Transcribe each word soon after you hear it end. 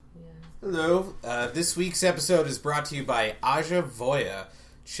Hello. This week's episode is brought to you by Aja Voya.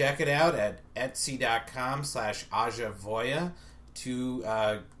 Check it out at etsy.com/AjaVoya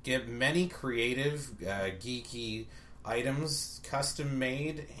to get many creative, geeky items, custom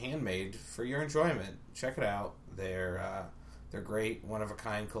made, handmade for your enjoyment. Check it out. They're great, one of a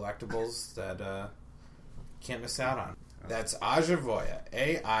kind collectibles that can't miss out on. That's Aja Voya,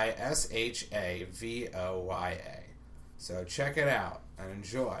 AISHAVOYA. So check it out and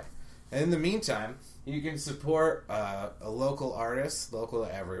enjoy. And in the meantime, you can support a local artist, local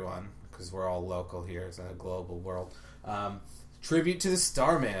to everyone, because we're all local here. It's a global world. Tribute to the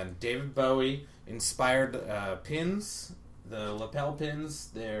Starman, David Bowie inspired pins, the lapel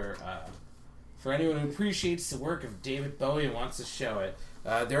pins. They're for anyone who appreciates the work of David Bowie and wants to show it.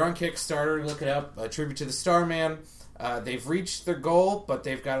 They're on Kickstarter. Look it up. Tribute to the Starman. They've reached their goal, but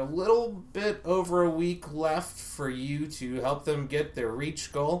they've got a little bit over a week left for you to help them get their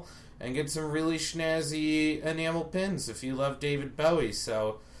reach goal and get some really snazzy enamel pins if you love David Bowie.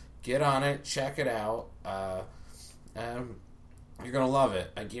 So get on it, check it out. You're going to love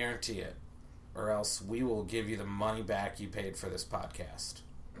it, I guarantee it. Or else we will give you the money back you paid for this podcast.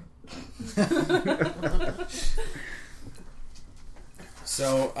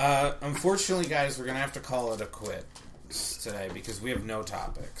 So, unfortunately, guys, we're going to have to call it a quit today because we have no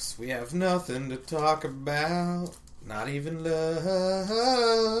topics. We have nothing to talk about. Not even love.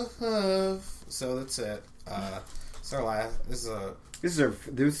 So that's it. It's our last. This is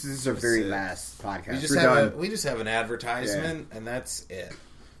our very last podcast. We just have an advertisement, and that's it.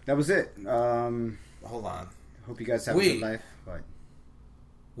 That was it. Hold on. Hope you guys have a good life. But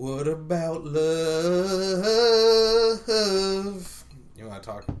what about love? You want to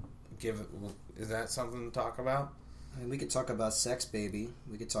talk? Is that something to talk about? I mean, we could talk about sex, baby.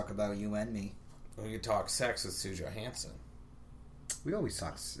 We could talk about you and me. We could talk sex with Sue Johansson. We always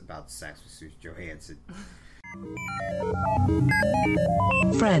talk about sex with Sue Johansson.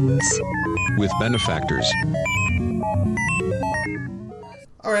 Friends with benefactors.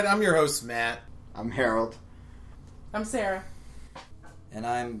 All right, I'm your host, Matt. I'm Harold. I'm Sarah. And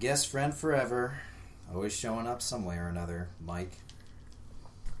I'm guest friend forever, always showing up some way or another, Mike.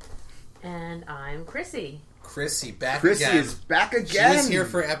 And I'm Chrissy. Chrissy, back Chrissy again. Is back again. She was here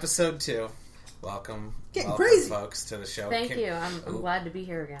for episode 2. Welcome, crazy, folks, to the show. Thank you. I'm glad to be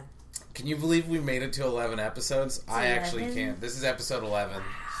here again. Can you believe we made it to 11 episodes? It's I 11? Actually can't. This is episode 11.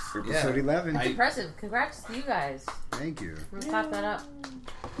 Episode 11. That's impressive. Congrats to you guys. Thank you. I'm gonna clap that up.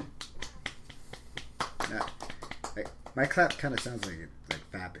 My clap kind of sounds like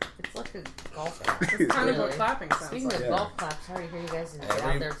fapping. It's like a golf. It's kind of what clapping sounds Speaking like. of golf claps, how do you hear you guys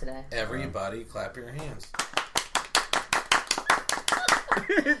out there today? Everybody, clap your hands.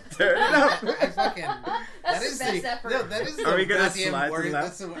 Turn it up. That's the best effort. No, that is the Are we gonna goddamn slide word. to the left?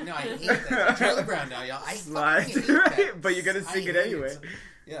 That's the one. No, I hate that. Charlie Brown now, y'all. I Slide fucking hate that. right, but you're gonna sing it anyway.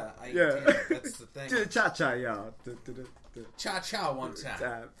 Yeah, Yeah. That's the thing. Cha-cha, y'all. Cha-cha one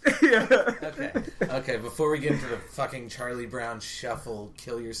time. Yeah. Okay, before we get into the fucking Charlie Brown shuffle,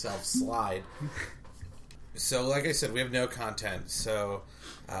 kill yourself slide. So, like I said, we have no content, so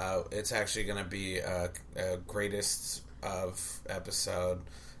it's actually going to be a greatest of episode,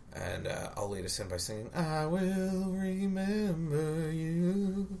 and I'll lead us in by singing, I will remember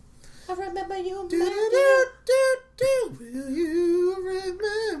you. I remember you. Will you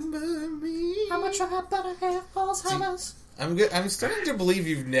remember me? How much I better have Alzheimer's? I'm starting to believe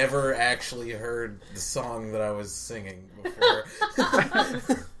you've never actually heard the song that I was singing before.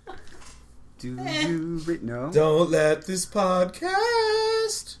 No? Don't let this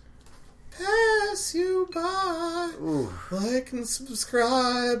podcast pass you by. Ooh. Like and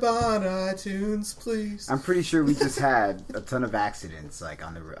subscribe on iTunes, please. I'm pretty sure we just had a ton of accidents, like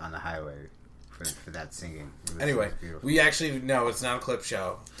on the highway, for that singing. Anyway, we actually no, it's not a clip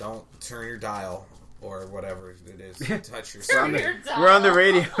show. Don't turn your dial or whatever it is. Touch your Turn screen. your dial. We're on the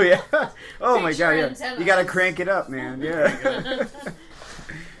radio. Yeah. Oh my Fix god. your Yeah. antennas. You gotta crank it up, man. Yeah.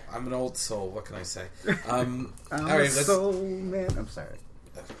 I'm an old soul. What can I say? I'm all right, a soul man. I'm sorry.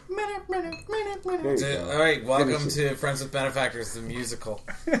 All right, welcome to Friends with Benefactors, the musical.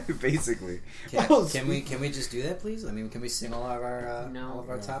 Basically. Can we just do that, please? I mean, can we sing all of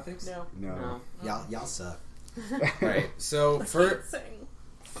our topics? No. Y'all suck. All right, so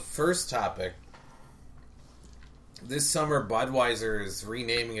first topic. This summer, Budweiser is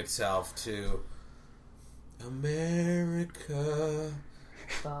renaming itself to America.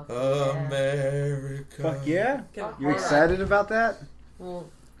 Fuck America. Fuck yeah? Yeah. You excited about that? Well,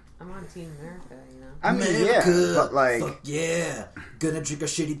 I'm on Team America, you know. I mean, America, yeah, but like, fuck yeah, gonna drink a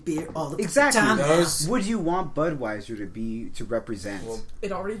shitty beer all the exactly. time. Would you want Budweiser to represent? Well,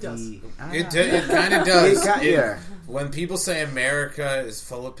 it already does. It kind of does. Yeah. When people say America is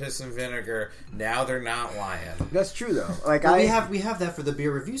full of piss and vinegar, now they're not lying. That's true though. Like Well, we have that for the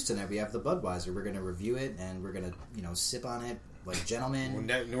beer reviews tonight. We have the Budweiser. We're gonna review it and we're gonna sip on it like gentlemen.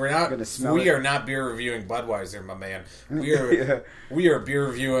 We're not. We are not beer reviewing Budweiser, my man. We are. We are beer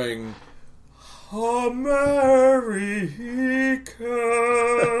reviewing America.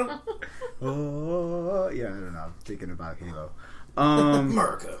 Oh yeah, I don't know. I'm thinking about Halo.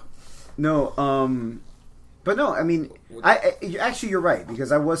 America. No, but no. I mean, actually you're right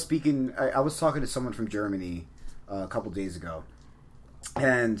because I was speaking. I was talking to someone from Germany a couple days ago,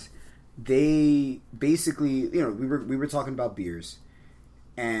 and they basically, we were talking about beers,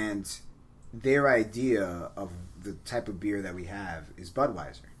 and their idea of the type of beer that we have is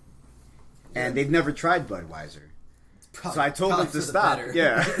Budweiser, and they've never tried Budweiser. So I told them to stop.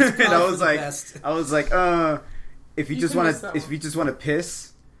 Yeah, and I was like, if you just want to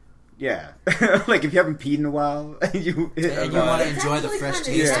piss, yeah, like if you haven't peed in a while, and you want to enjoy the fresh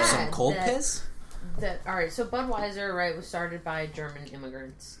taste of some cold piss. All right, so Budweiser, right, was started by German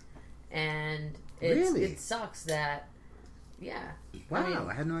immigrants, and Really? it sucks that, yeah. Wow,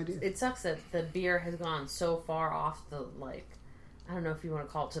 I had no idea. It sucks that the beer has gone so far off the, like, I don't know if you want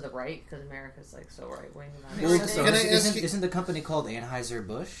to call it to the right, because America's, like, so right-wing about it. Isn't the company called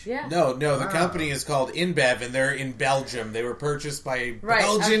Anheuser-Busch? Yeah. No, the company is called InBev, and they're in Belgium. They were purchased by Right,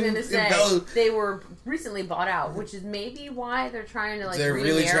 Belgian. I was going to say, they were recently bought out, which is maybe why they're trying to, like, they're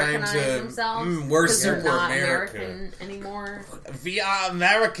really trying to themselves. we're because super they're not American. American anymore. We are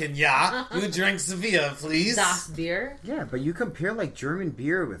American, yeah. You drink Sevilla, please. Das Bier. Yeah, but you compare like German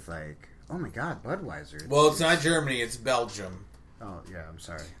beer with like, oh my god, Budweiser. Well, it's not Germany, it's Belgium. Oh yeah, I'm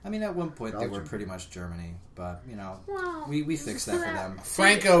sorry. I mean, at one point Belgium. they were pretty much Germany, but Well, we fixed that for them.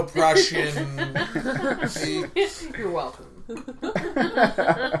 Franco-Prussian. You're welcome.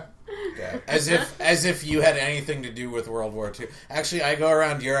 Yeah. As if you had anything to do with World War II. Actually, I go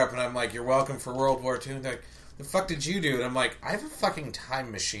around Europe and I'm like, "You're welcome for World War II." And they're like, "The fuck did you do?" And I'm like, "I have a fucking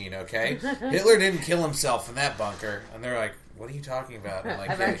time machine, okay? Hitler didn't kill himself in that bunker." And they're like, "What are you talking about?" And I'm like,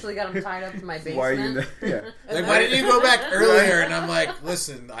 I've actually got them tied up in my basement. Why are you? Yeah. Like, why didn't you go back earlier? And I'm like,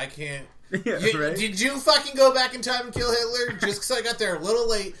 listen, I can't. Yeah, right? Did you fucking go back in time and kill Hitler? Just because I got there a little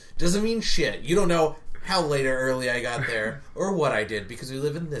late doesn't mean shit. You don't know how late or early I got there or what I did because we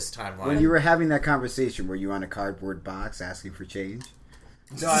live in this timeline. When you were having that conversation, were you on a cardboard box asking for change?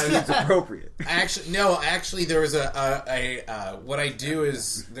 No, I It's appropriate. Actually, there was what I do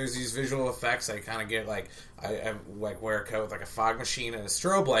is there's these visual effects. I kind of get like I like wear a coat with like a fog machine and a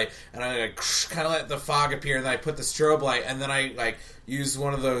strobe light, and I like kind of let the fog appear, and then I put the strobe light, and then I like use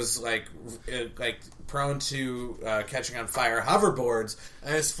one of those like prone to catching on fire hoverboards,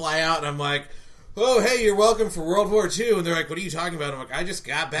 and I just fly out, and I'm like, "Oh, hey, you're welcome for World War II," and they're like, "What are you talking about?" I'm like, "I just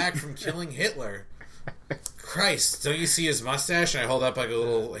got back from killing Hitler." Christ, don't you see his mustache? And I hold up like a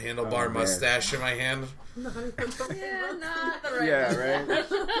little handlebar mustache in my hand. Yeah, not the right Yeah, right.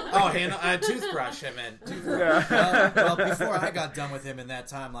 Oh, toothbrush, I meant. Toothbrush. Well, before I got done with him in that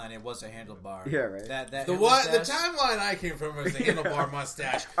timeline, it was a handlebar. Yeah, right. The timeline I came from was the handlebar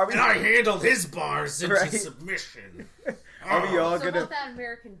mustache, and I handled his bars into submission. Are we all So gonna? about that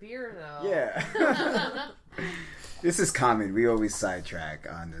American beer, though. Yeah. This is common. We always sidetrack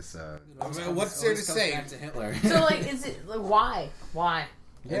on this. What's there to say? Back to Hitler. So, like, is it like why?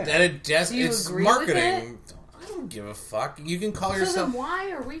 Yeah. Do you agree with marketing. I don't give a fuck. You can call So yourself. then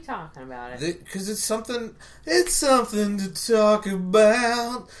why are we talking about it? Because it's something. It's something to talk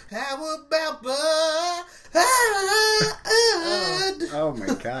about. How about Bud? Oh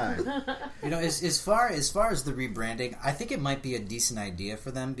my god. As far as the rebranding, I think it might be a decent idea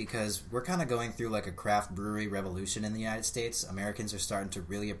for them because we're kind of going through like a craft brewery revolution in the United States. Americans are starting to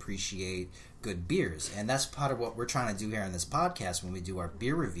really appreciate good beers, and that's part of what we're trying to do here on this podcast when we do our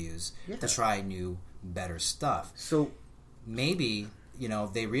beer reviews to try new, better stuff. So maybe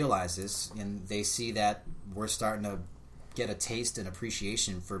they realize this and they see that we're starting to get a taste and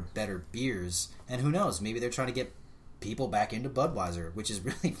appreciation for better beers, and who knows, maybe they're trying to get people back into Budweiser, which is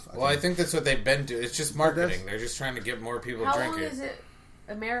really fucking... Well, I think that's what they've been doing. It's just marketing. They're just trying to get more people How drinking. long is it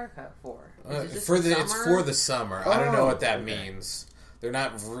America for? Is it just It's summer? for the summer. I don't know what that okay. means. They're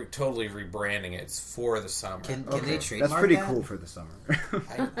not totally rebranding it. It's for the summer. Can they trademark that's pretty that? cool for the summer.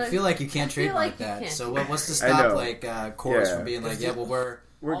 I feel like you can't feel trademark like you that. can't. So what's to I stop know. like Coors Yeah. from being like, yeah, well We're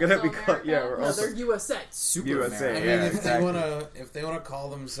gonna Also be called. Yeah, America? we're No, also they're USA. super USA, I American. mean, yeah, if exactly. they want to call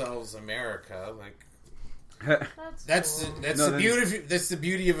themselves America, like That's cool. That's the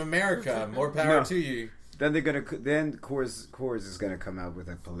beauty of America. More power to you. Then Coors is gonna come out with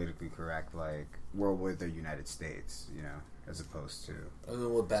a politically correct like we're with the United States, as opposed to And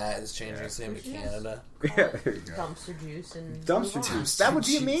then Labatt is changing his name to Canada. there you go. Dumpster juice and Dumpster juice. That would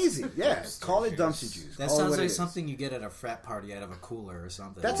be amazing. Yeah, call it dumpster juice. That sounds like something you get at a frat party out of a cooler or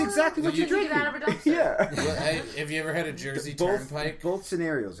something. That's exactly what you're You drinking. get out of a dumpster. Yeah. Have you ever had a Jersey Turnpike? Both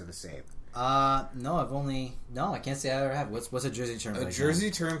scenarios are the same. No, I can't say I ever have. What's a Jersey Turnpike? A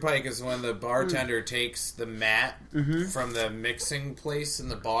Jersey Turnpike is when the bartender takes the mat from the mixing place in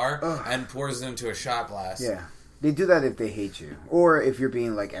the bar and pours it into a shot glass. Yeah. They do that if they hate you, or if you're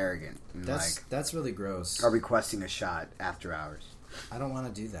being like arrogant. And, That's really gross. are requesting a shot after hours. I don't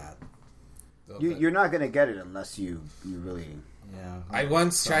want to do that. You're not going to get it unless you really. Yeah. I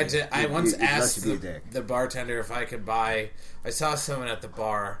once asked unless you be a dick. the bartender if I could buy. I saw someone at the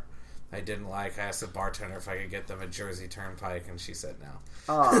bar I didn't like. I asked the bartender if I could get them a Jersey Turnpike, and she said no.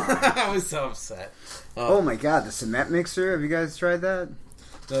 I was so upset. Oh my god, the cement mixer! Have you guys tried that?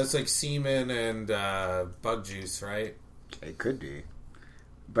 No, it's like semen and bug juice, right? It could be,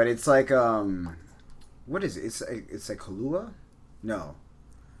 but it's like what is it? It's like Kahlua? No,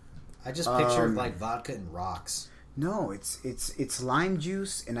 I just pictured like vodka and rocks. no, it's lime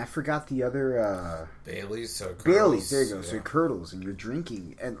juice, and I forgot the other Bailey's. So it curdles. Bailey's. There you go. Yeah. So it curdles, and you're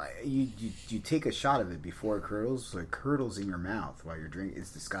drinking, and like, you take a shot of it before it curdles, so it curdles in your mouth while you're drinking.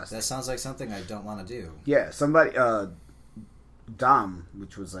 It's disgusting. That sounds like something I don't want to do. Yeah, somebody Dom,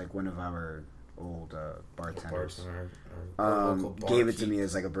 which was like one of our old bartenders, gave it to me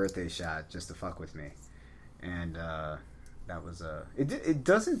as like a birthday shot just to fuck with me, and that was it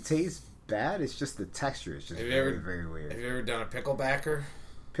doesn't taste bad. It's just the texture is just very weird. Have you ever done a picklebacker?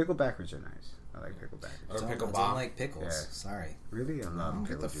 Picklebackers are nice. I like picklebackers. Or I pickle don't bomb? like pickles. Yeah. Sorry. Really, I love Get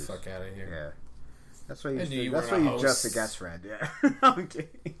pickle the juice. fuck out of here. Yeah, that's why I knew you That's were why a you just a host. guest friend. Yeah, I'm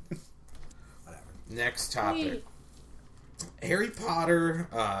kidding. Next topic. Harry Potter,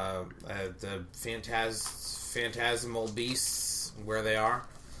 the Phantasmal Beasts, where they are.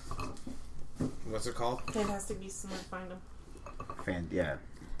 What's it called? Fantastic Beasts and Where to Find Them. Yeah.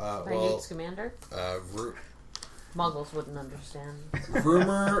 By Newt Scamander. Muggles wouldn't understand.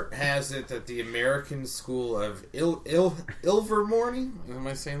 Rumor has it that the American School of Ilvermorny, am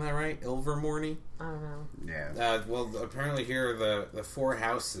I saying that right? Ilvermorny? I don't know. Yeah. Well, apparently here are the four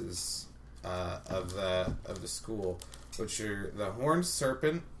houses of the school, which are the Horned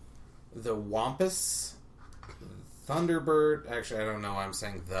Serpent, the Wampus, Thunderbird. Actually, I don't know why I'm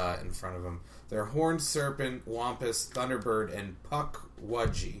saying the in front of them. They're Horned Serpent, Wampus, Thunderbird, and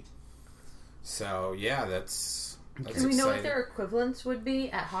Puckwudgie. So yeah, that's Do we know what exciting. their equivalents would be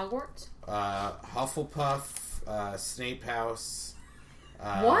at Hogwarts? Hufflepuff, Snape House.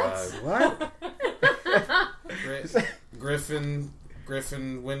 What? Griffin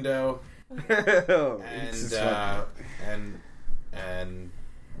Window, and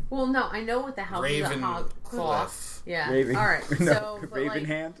Well, no, I know what the hell is at Hogwarts. Ravenclaw. Yeah. Raven. All right. No, So, but Raven like,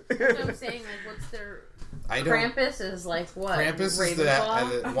 hand. that's what I'm saying. Like, what's their I don't. Krampus is like what? Krampus is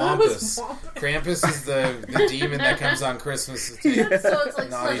Ravenclaw? the Wampus. Krampus is the demon that comes on Christmas to take So it's like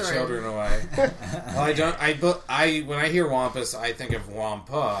naughty Slytherin. children away. Well, I when I hear Wampus, I think of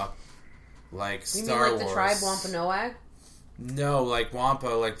Wampa, like You Star mean like Wars. the tribe Wampanoag? No, like Wampa,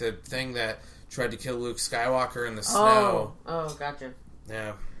 like the thing that tried to kill Luke Skywalker in the snow. Oh, gotcha.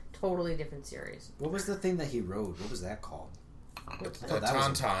 Yeah, Totally different series. What was the thing that he rode? What was that called? the that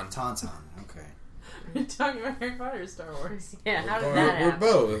was Tauntaun. Tauntaun. Okay. You're talking about Harry Potter or Star Wars? Yeah, how did We're that happen?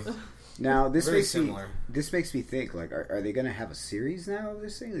 both. Now this Very makes similar. me think like are they going to have a series now of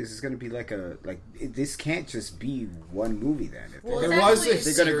this thing? Is this going to be this can't just be one movie then? If Well, they're There it's was a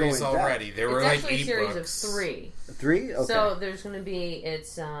actually- They're gonna go series in already. depth. There were It's like actually 8 a series books. of 3. 3? Okay. So there's going to be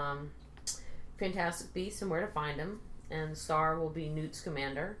Fantastic Beasts and Where to Find Them, and Star will be Newt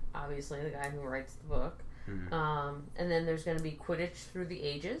Scamander, obviously the guy who writes the book. And then there's going to be Quidditch Through the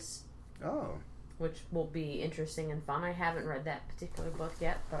Ages, oh. which will be interesting and fun. I haven't read that particular book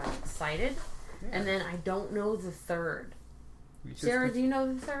yet, but I'm excited. And then I don't know the third. Sarah, do you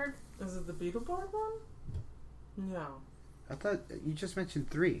know the third? Is it the Beetleborg one? No. I thought you just mentioned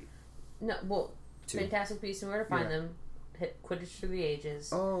 3. No, well, 2. Fantastic Beasts and Where to Find Yeah. Them, hit Quidditch Through the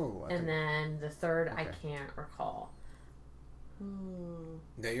Ages, Oh. and then the third I Okay. can't recall.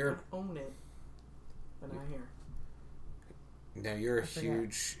 Now you're I own it, but not here. a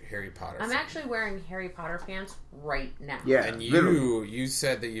huge Harry Potter I'm fan. actually wearing Harry Potter pants right now. Yeah. And literally. you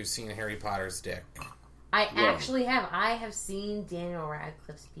said that you've seen Harry Potter's dick. I actually have. I have seen Daniel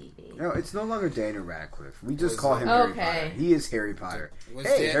Radcliffe's pee-pee. No, it's no longer Daniel Radcliffe. We just call him Okay. Harry Potter. He is Harry Potter.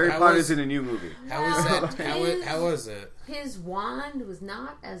 Harry Harry Potter's in a new movie. How was that? How was it? His wand was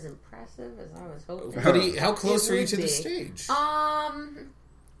not as impressive as I was hoping. But how close It were you would to the be. stage?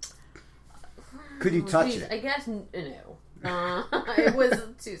 Could you touch it? I guess no. It was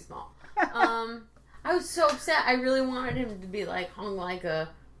too small. I was so upset. I really wanted him to be like hung like a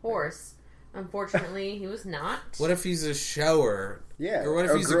horse. Unfortunately, he was not. What if he's a shower? Yeah. Or what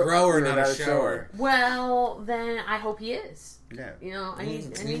if he's a grower, not a shower? Well, then I hope he is. Yeah. You know, I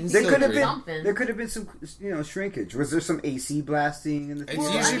need There could have been something. There could have been some, shrinkage. Was there some AC blasting in the It's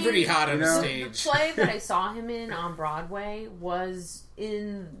theater? usually pretty hot on know? stage. The play that I saw him in on Broadway was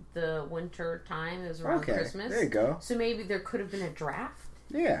in the winter time. It was around Christmas. There you go. So maybe there could have been a draft.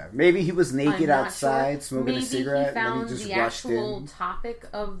 Yeah, maybe he was naked I'm not outside sure. smoking Maybe a cigarette, he found and then he just the rushed actual in. topic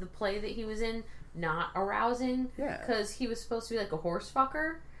of the play that he was in not arousing. Yeah. Because he was supposed to be like a horse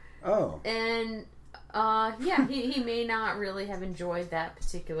fucker. Oh. And, he may not really have enjoyed that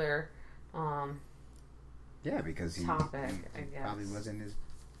particular, Yeah, because he topic, I guess. probably wasn't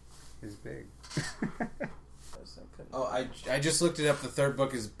his big. Oh, I just looked it up. The third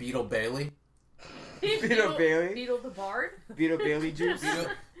book is Beetle Bailey. Beetle Bailey? Beetle the Bard? Beetle Bailey juice?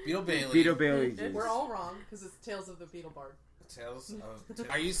 Beetle Bailey. Beetle Bailey juice. We're all wrong because it's Tales of the Beetle Bard. Tales of...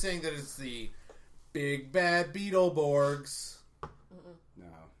 Are you saying that it's the Big Bad Beetleborgs? No.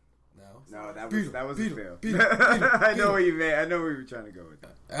 No? No, that was a fail. Beetle, I know what you meant. I know where you were trying to go with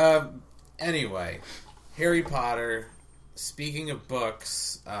that. Anyway, Harry Potter. Speaking of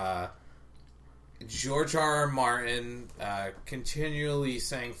books, George R.R. Martin continually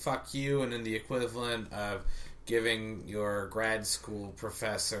saying "fuck you," and in the equivalent of giving your grad school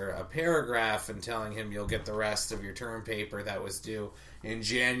professor a paragraph and telling him you'll get the rest of your term paper that was due in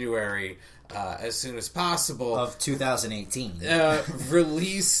January as soon as possible of 2018.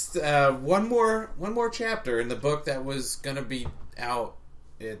 released one more chapter in the book that was going to be out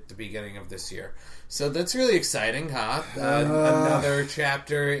at the beginning of this year. So that's really exciting, huh? Another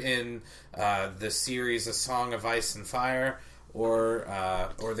chapter in the series A Song of Ice and Fire, or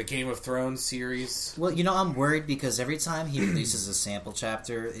the Game of Thrones series. Well, I'm worried because every time he releases a sample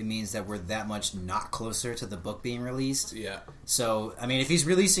chapter, it means that we're that much not closer to the book being released. Yeah. So, I mean, if he's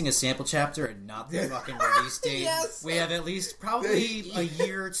releasing a sample chapter and not the fucking release date, Yes. we have at least probably a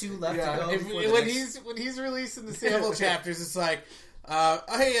year or two left to go. When he's releasing the sample chapters, it's like,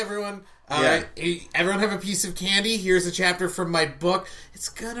 hey everyone, everyone have a piece of candy. Here's a chapter from my book. It's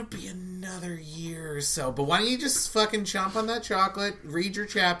gonna be another year or so, but why don't you just fucking chomp on that chocolate, read your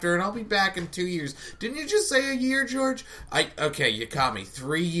chapter, and I'll be back in 2 years. Didn't you just say a year, George? Okay, you caught me.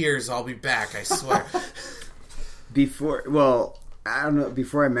 3 years, I'll be back, I swear. I don't know.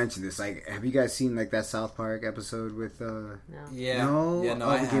 Before I mention this, have you guys seen that South Park episode with? No. Yeah. No, Yeah, no,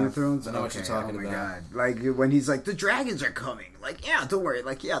 the I Game of have. Thrones. I know what you're talking oh my about. God! When he's like, the dragons are coming. Don't worry.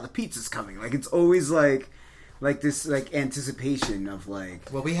 The pizza's coming. It's always like this anticipation of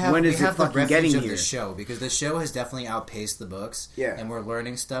Well, we have when is we it have the fucking refuge getting of here? the show because the show has definitely outpaced the books. Yeah. And we're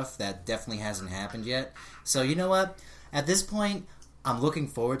learning stuff that definitely hasn't happened yet. So you know what? At this point, I'm looking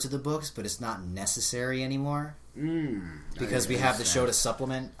forward to the books, but it's not necessary anymore. Because we have the show to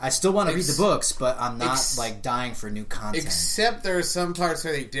supplement. I still want to read the books, but I'm not dying for new content. Except there are some parts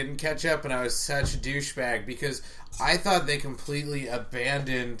where they didn't catch up, and I was such a douchebag because I thought they completely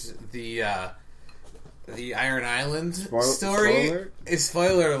abandoned the Iron Island story.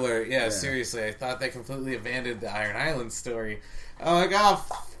 Spoiler alert! Yeah, seriously, I thought they completely abandoned the Iron Island story. I'm like, oh,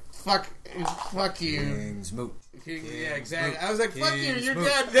 fuck you. Kingsmoot. Yeah, exactly. I was like, fuck you, you're Kingsmoot.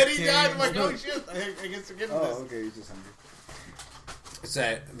 dead. Then he died. I'm like, oh Kingsmoot. shit. I guess we're getting Oh, this. okay. You're just hungry. It's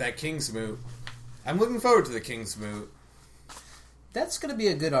that Kingsmoot. I'm looking forward to the Kingsmoot. That's going to be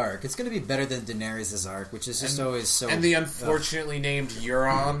a good arc. It's going to be better than Daenerys' arc, which is just always so... And the unfortunately named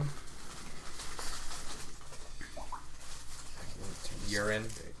Euron. Urine.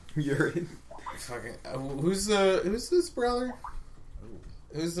 Urine. Fucking. Who's this brother?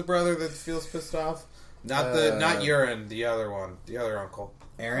 Who's the brother that feels pissed off? Not Urine. The other one. The other uncle.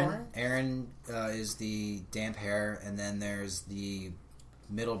 Aaron. Aaron is the damp hair, and then there's the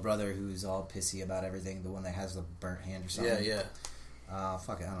middle brother who's all pissy about everything. The one that has the burnt hand or something. Yeah.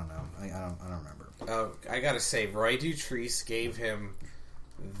 Fuck it. I don't know. I don't remember. I gotta say, Roy Dutrice gave him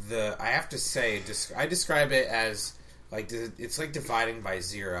the. I have to say, I describe it as it's like dividing by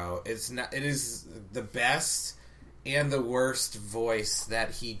zero. It's not. It is the best and the worst voice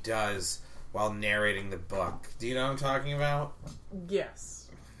that he does while narrating the book. Do you know what I'm talking about? Yes.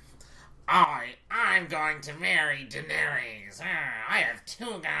 I'm going to marry Daenerys. I have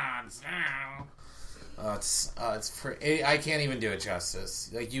 2 gods now. I can't even do it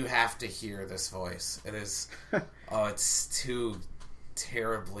justice. Like, you have to hear this voice. It is. It's too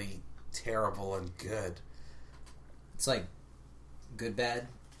terribly terrible and good. It's like good bad.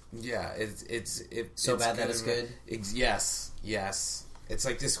 Yeah, it's So bad that it's good. Yes. It's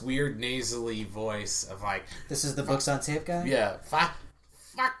like this weird nasally voice of like. This is the books on tape guy. Yeah, fuck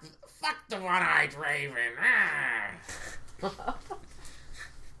the one-eyed raven.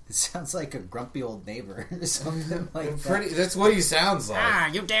 It sounds like a grumpy old neighbor or something like that. That's what he sounds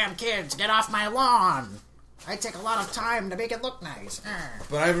like. You damn kids, get off my lawn! I take a lot of time to make it look nice.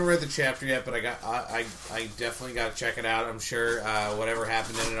 But I haven't read the chapter yet. But I definitely got to check it out. I'm sure whatever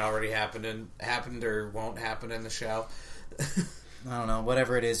happened in it already happened or won't happen in the show. I don't know.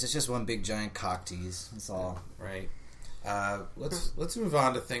 Whatever it is, it's just one big giant cock tease. That's all. Right. Let's move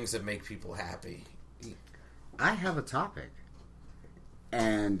on to things that make people happy. I have a topic,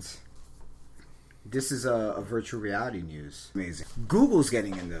 and this is a virtual reality news. Amazing. Google's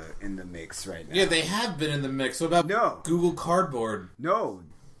getting in the mix right now. Yeah, they have been in the mix. What about Google Cardboard? No,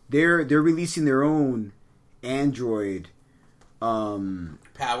 they're releasing their own Android,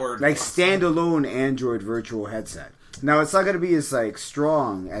 powered like standalone Android virtual headset. Now it's not going to be as like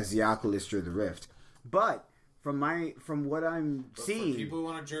strong as the Oculus or the Rift, but from what I'm seeing, for people who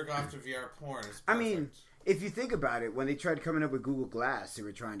want to jerk off to VR porn, it's perfect. I mean, if you think about it, when they tried coming up with Google Glass, they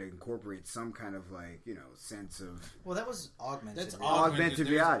were trying to incorporate some kind of like, sense of... Well, that was augmented. That's augmented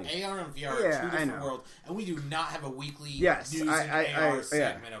reality. AR and VR are two different worlds, and we do not have a weekly news and AR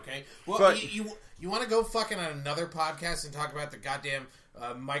segment, okay? Well, but, you want to go fucking on another podcast and talk about the goddamn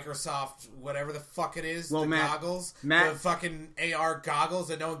Microsoft, whatever the fuck it is, goggles, the fucking AR goggles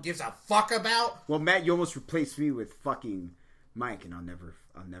that no one gives a fuck about? Well, Matt, you almost replaced me with fucking Mike, and I'll never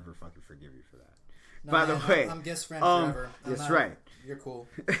fucking forgive you for that. No, by the way, I'm guest friend forever. That's right. You're cool.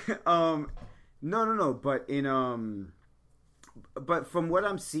 No. But from what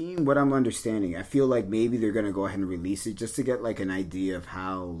I'm seeing, what I'm understanding, I feel like maybe they're gonna go ahead and release it just to get like an idea of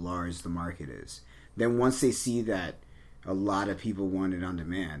how large the market is. Then once they see that a lot of people want it on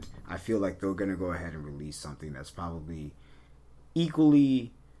demand, I feel like they're gonna go ahead and release something that's probably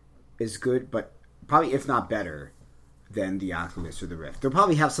equally as good, but probably if not better than the Oculus or the Rift. They'll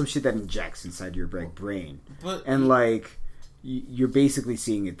probably have some shit that injects inside your brain. And, like, you're basically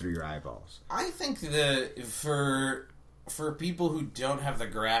seeing it through your eyeballs. I think that for people who don't have the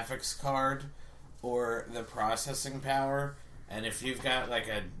graphics card or the processing power, and if you've got, like,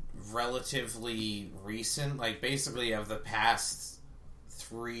 a relatively recent, like, basically of the past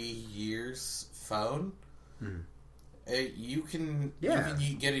 3 years phone, you can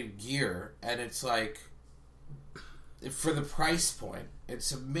get a gear, and it's, like... For the price point,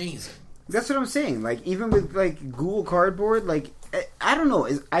 it's amazing. That's what I'm saying. Like, even with, like, Google Cardboard, like, I don't know.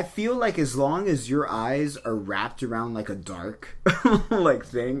 I feel like as long as your eyes are wrapped around, like, a dark, like,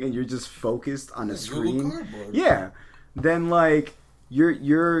 thing, and you're just focused on a screen. Google Cardboard. Yeah. Then, like,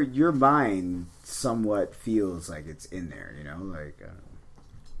 your mind somewhat feels like it's in there, Like,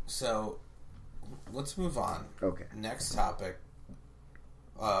 So, let's move on. Okay. Next topic.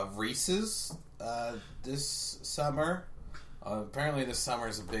 Reese's this summer. Apparently this summer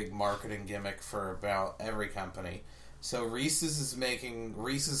is a big marketing gimmick for about every company. So Reese's is making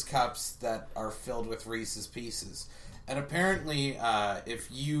Reese's cups that are filled with Reese's Pieces. And apparently if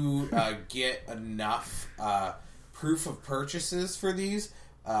you get enough proof of purchases for these,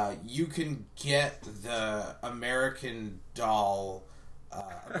 you can get the American Girl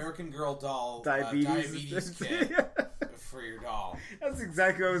doll diabetes kit for your doll. That's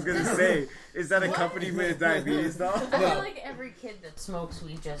exactly what I was going to say. Is that accompanied with a diabetes doll? I feel like every kid that smokes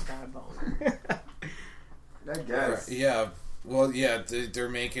weed just got a boner. I guess. Yeah. Well, yeah, they're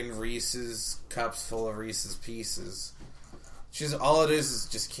making Reese's cups full of Reese's Pieces. All it is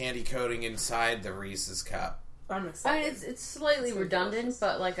just candy coating inside the Reese's cup. I'm excited. I mean, it's slightly redundant, delicious.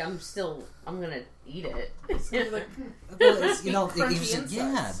 But like I'm gonna eat it. Yeah,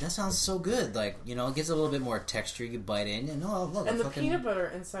 that sounds so good. Like, it gives a little bit more texture. You bite in, and look. And the peanut butter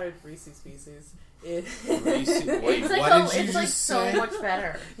inside Reese's Pieces is it's like so much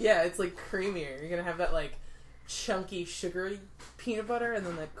better. Yeah, it's like creamier. You're gonna have that like chunky, sugary peanut butter, and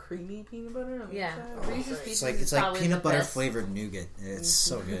then that creamy peanut butter. Reese's Pieces. It's like peanut butter flavored nougat. It's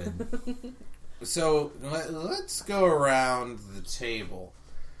so good. So let's go around the table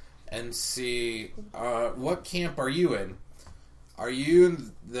and see what camp are you in? Are you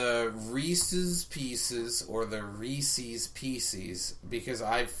in the Reese's Pieces or the Reese's Pieces? Because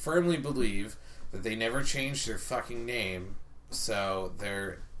I firmly believe that they never changed their fucking name, so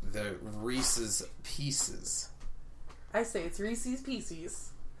they're the Reese's Pieces. I say it's Reese's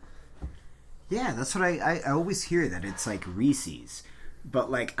Pieces. Yeah, that's what I always hear, that it's like Reese's.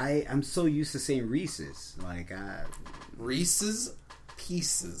 But, like, I'm so used to saying Reese's. Like, Reese's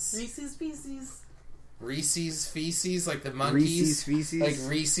Pieces. Reese's Pieces. Reese's Feces, like the monkeys. Reese's Feces? Like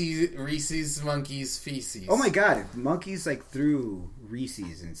Reese's Monkeys Feces. oh my god, if monkeys, like, threw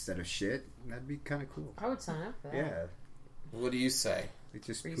Reese's instead of shit, that'd be kind of cool. I would sign up for that. Yeah. What do you say? They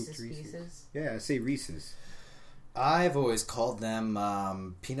just Reese's pooped Reese's. Pieces. Yeah, I say Reese's. I've always called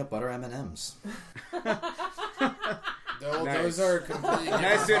them peanut butter M&Ms. Those are completely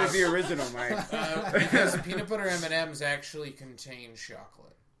Nice to the original, Mike. because peanut butter M&Ms actually contain chocolate.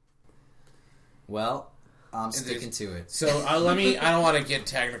 Well, I'm sticking to it. So let me. I don't want to get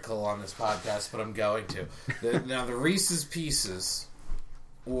technical on this podcast, but I'm going to. Now the Reese's Pieces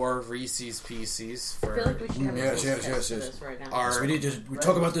or Reese's Pieces I feel like we should have Yes, a yes, test yes, for yes. this right now. are We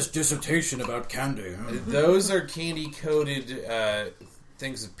talk about this dissertation about candy. those are candy coated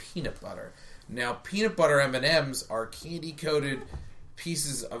things of peanut butter. Now peanut butter M&Ms are candy coated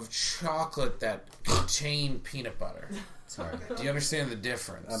pieces of chocolate that contain peanut butter. Sorry. Do you understand the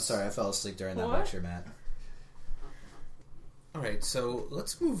difference? I'm sorry, I fell asleep during that What? lecture, Matt. All right, so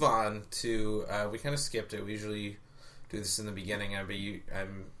let's move on to. We kind of skipped it. We usually do this in the beginning.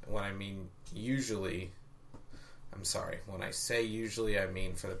 When I mean usually, I'm sorry. When I say usually, I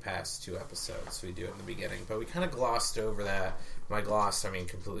mean for the past 2 episodes we do it in the beginning, but we kind of glossed over that. By glossed, I mean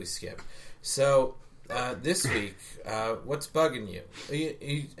completely skipped. So this week, what's bugging you?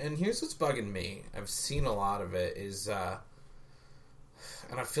 And here's what's bugging me. I've seen a lot of it. Is and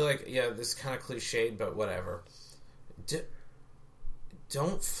I feel like this is kind of cliched, but whatever.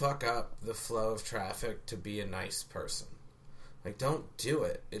 Don't fuck up the flow of traffic to be a nice person. Like, don't do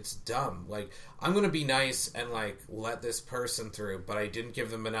it. It's dumb. Like, I'm going to be nice and, like, let this person through, but I didn't give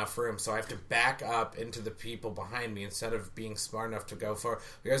them enough room, so I have to back up into the people behind me instead of being smart enough to go for it.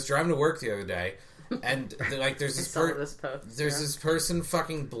 Like, I was driving to work the other day, and, like, there's this this person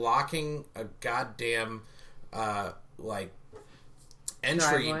fucking blocking a goddamn, like,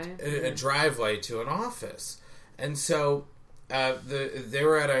 entry, a driveway to an office. And so... they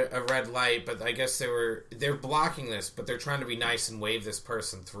were at a red light, but I guess they're blocking this, but they're trying to be nice and wave this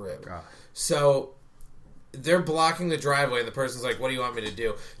person through. God. So they're blocking the driveway, and the person's like, "What do you want me to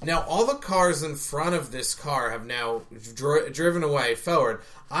do?" Now all the cars in front of this car have now driven away forward.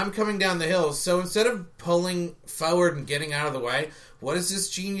 I'm coming down the hill, so instead of pulling forward and getting out of the way, what does this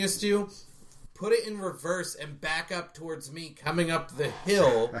genius do? Put it in reverse and back up towards me coming up the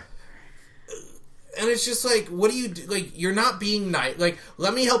hill. And it's just like, what do you do? Like, you're not being nice. Like,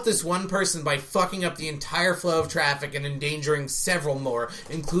 let me help this one person by fucking up the entire flow of traffic and endangering several more,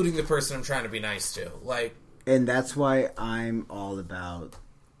 including the person I'm trying to be nice to. Like, And that's why I'm all about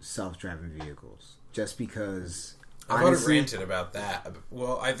self-driving vehicles. Just because... I've already ranted about that.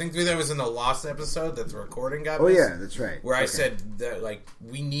 Well, I think that was in the Lost episode that the recording got Oh, missed, yeah, that's right. where I said that, like,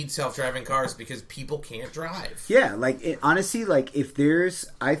 we need self-driving cars because people can't drive. Yeah, like, honestly, like, if there's...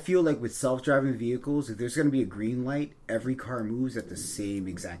 I feel like with self-driving vehicles, if there's going to be a green light, every car moves at the same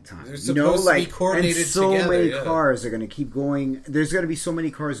exact time. They're supposed to be coordinated and so together, many yeah. cars are going to keep going. There's going to be so many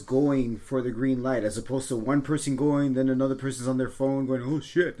cars going for the green light, as opposed to one person going, then another person's on their phone going, oh,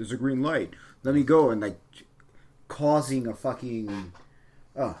 shit, there's a green light. Let me go, and, like... causing a fucking...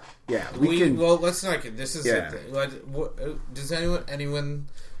 Oh, yeah. Well, let's not... This is Yeah. it. Does anyone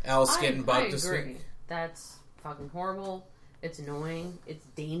else getting bugged this agree. week? That's fucking horrible. It's annoying. It's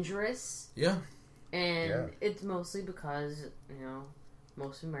dangerous. Yeah. And it's mostly because,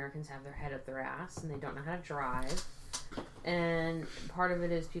 most Americans have their head up their ass and they don't know how to drive. And part of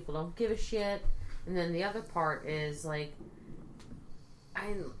it is people don't give a shit. And then the other part is, like...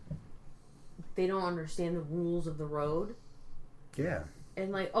 they don't understand the rules of the road. Yeah.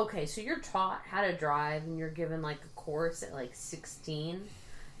 And, like, okay, so you're taught how to drive and you're given, like, a course at, like, 16.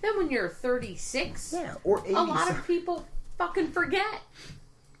 Then when you're 36, Yeah, or 80. a lot of people fucking forget.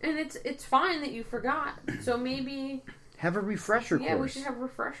 And it's fine that you forgot. So maybe... Have a refresher course. Yeah, we should have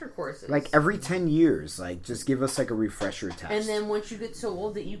refresher courses. Like, every 10 years, like, just give us, like, a refresher test. And then once you get so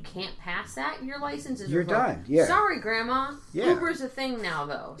old that you can't pass that, your license is You're revoked. done, yeah. Sorry, Grandma. Yeah. Uber's a thing now,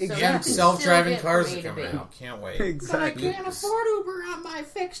 though. So Exactly. you Yeah, can self-driving still get cars from are A to coming B. out. Can't wait. Exactly. afford Uber on my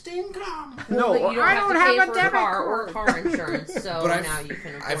fixed income. Well, but you don't I have don't to have pay a for debit car card. or car insurance, so But now you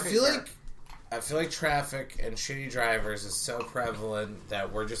can afford I feel it. like traffic and shitty drivers is so prevalent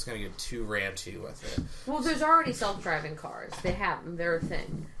that we're just going to get too ranty with it. Well, there's already self-driving cars. They have them. They're a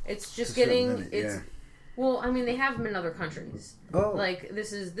thing. It's just for a getting... minute, it's yeah. Well, I mean, they have them in other countries. Oh. Like,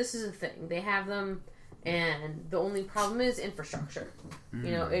 this is a thing. They have them... And the only problem is infrastructure.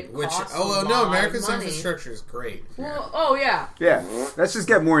 You know, it costs America's money. infrastructure is great. Well, yeah. Yeah, let's just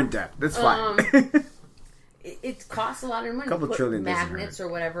get more in depth. That's fine. It costs a lot of money Couple to put trillion doesn't magnets hurt. or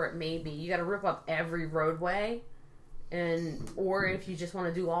whatever it may be. You got to rip up every roadway, or if you just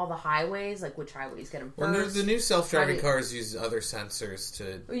want to do all the highways, like which highways get them Well, first. the new self-driving How do- cars use other sensors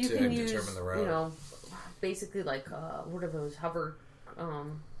to you can determine use, the road. you know, basically like what are those hover?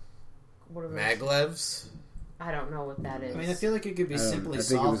 What are those? Maglevs. I don't know what that is. I mean, I feel like it could be I don't- simply I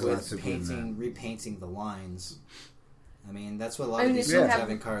think it was solved a lot with simpler than repainting the lines. I mean, that's what a lot I of mean, these if you have-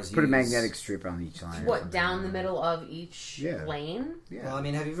 self-driving cars use. Put a magnetic strip on each line. or what something. down the middle of each Yeah. lane? Yeah. Well, I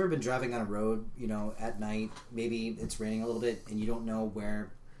mean, have you ever been driving on a road, you know, at night, maybe it's raining a little bit, and you don't know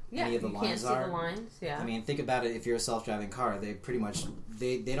where Yeah, any of the you lines can't see are? the lines. Yeah. I mean, think about it. If you're a self-driving car, they pretty much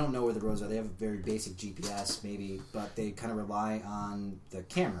they don't know where the roads are. They have a very basic GPS, maybe, but they kind of rely on the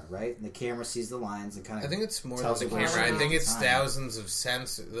camera, right? And the camera sees the lines and kind of. I think it's more than tells the it where camera. I to think be it's at the time. thousands of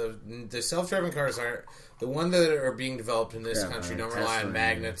sensors. The self-driving cars aren't the one that are being developed in this Yeah, country. Don't Tesla, rely on yeah.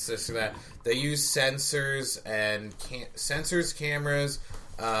 magnets, this or that. They use sensors and sensors, cameras,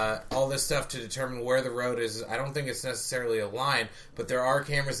 all this stuff to determine where the road is. I don't think it's necessarily a line, but there are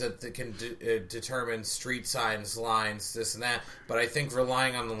cameras that can determine street signs, lines, this and that. But I think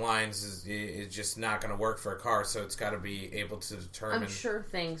relying on the lines is just not going to work for a car. So it's got to be able to determine. I'm sure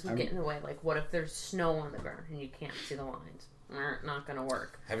things would get in the way. Like, what if there's snow on the ground and you can't see the lines? Not going to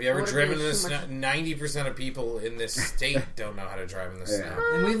work. Have you ever What if driven in the there's too snow? much- 90% of people in this state don't know how to drive in the Yeah. snow.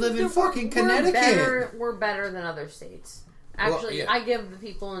 And we live in We're- fucking Connecticut. We're better than other states. Well, Actually, yeah. I give the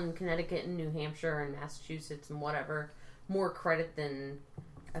people in Connecticut and New Hampshire and Massachusetts and whatever more credit than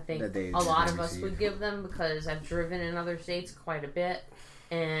I think That they a lot of receive. us would give them, because I've driven in other states quite a bit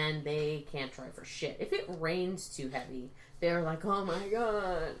and they can't drive for shit. If it rains too heavy, they're like, "Oh my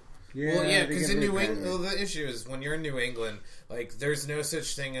god." Well, yeah, they because get in New rid of England, that. well, the issue is when you're in New England, like, there's no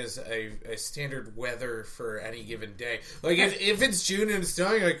such thing as a standard weather for any given day. Like, if it's June and it's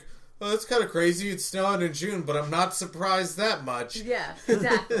snowing, like, oh, that's kind of crazy. It's snowing in June, but I'm not surprised that much. Yeah,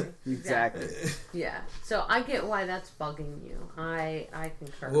 exactly. Exactly. Yeah. So I get why that's bugging you. I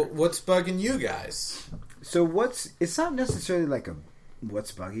concur. Well, what's bugging you guys? So it's not necessarily like a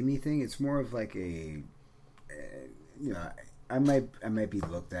what's bugging me thing. It's more of like a, you know, I might be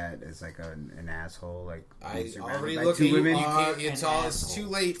looked at as like an asshole. Like I surrounded already by look two at you. women. You can't, An it's asshole. too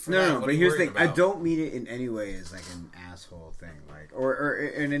late for that. No, What but are you here's the worried thing. I about? don't mean it in any way as like an asshole thing, like or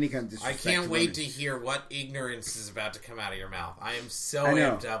in any kind of I disrespect. can't to wait women. to hear what ignorance is about to come out of your mouth. I am so I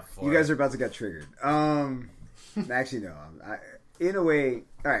know. amped up for You it. guys are about to get triggered. Actually, no. In a way,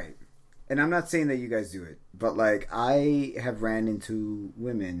 all right. And I'm not saying that you guys do it, but like I have ran into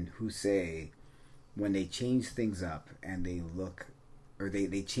women who say when they change things up and they look, or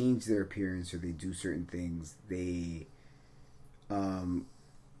they change their appearance, or they do certain things, they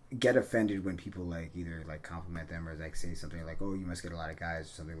get offended when people like either like compliment them or like say something like, "Oh, you must get a lot of guys,"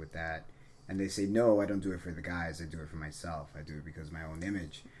 or something with that. And they say, "No, I don't do it for the guys. I do it for myself. I do it because of my own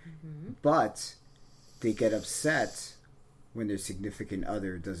image." Mm-hmm. But they get upset when their significant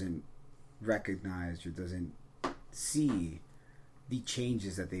other doesn't recognize or doesn't see the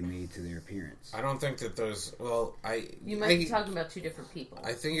changes that they made to their appearance. I don't think that those. Well, You might be talking about two different people.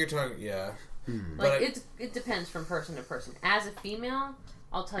 I think you're talking. Yeah. Like, it depends from person to person. As a female,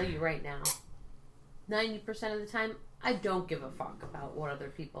 I'll tell you right now, 90% of the time, I don't give a fuck about what other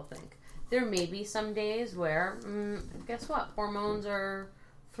people think. There may be some days where, guess what? Hormones are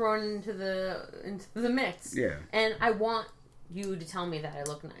thrown into the mix. Yeah. And I want you to tell me that I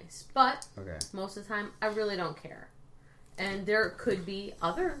look nice. But Okay. most of the time, I really don't care. And there could be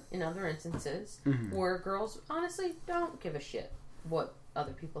in other instances where girls honestly don't give a shit what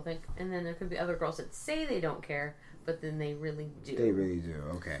other people think, and then there could be other girls that say they don't care, but then they really do. They really do.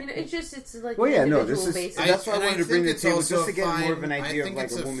 Okay. You know, it's like Well, an yeah, no, individual this is basis. that's why I And I wanted to bring think the it's table also just to get more of an fine- I idea of think like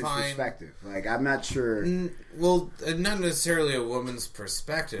it's a a woman's fine- perspective. Like I'm not sure. Well, not necessarily a woman's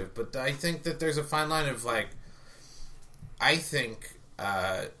perspective, but I think that there's a fine line of like. I think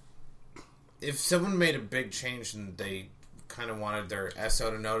if someone made a big change and they kind of wanted their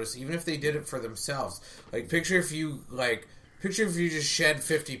SO to notice, even if they did it for themselves, like picture if you just shed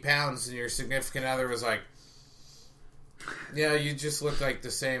 50 pounds and your significant other was like, yeah, you just look like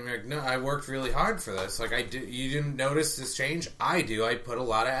the same. Like, no, I worked really hard for this. Like, I did. You didn't notice this change? I do. I put a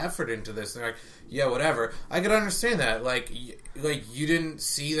lot of effort into this. And they're like, yeah, whatever. I could understand that. Like you didn't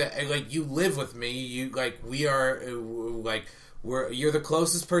see that. Like, you live with me. You we are you're the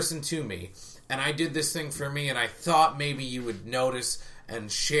closest person to me, and I did this thing for me, and I thought maybe you would notice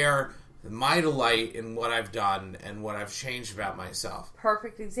and share my delight in what I've done and what I've changed about myself.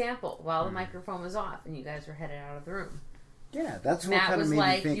 Perfect example. While the microphone was off and you guys were headed out of the room. Yeah, that's what Matt kind of was made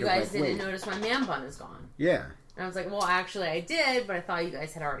like, me think you of guys like, didn't wait. notice my man bun is gone. Yeah. And I was like, well, actually I did, but I thought you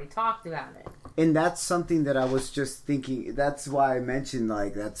guys had already talked about it. And that's something that I was just thinking. That's why I mentioned,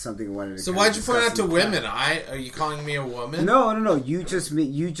 like, that's something I wanted to So kind why'd of you point discuss out to in the women? chat. Are you calling me a woman? No. You just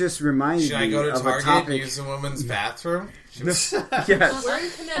reminded Should me I go to of a Target topic. and use a woman's bathroom? Yes. Where you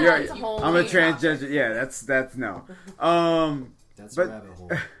connect You're- that's a whole I'm a new transgender. Yeah, that's no. That's But- a rabbit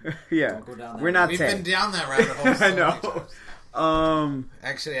hole. Yeah, Don't go down that we're not We've 10. been down that rabbit hole. So I many know. times.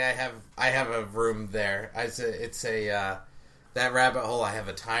 Actually, I have a room there. That rabbit hole. I have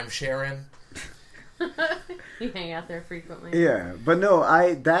a timeshare in. You hang out there frequently. Yeah, but no,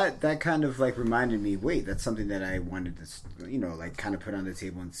 that kind of like reminded me. Wait, that's something that I wanted to, like kind of put on the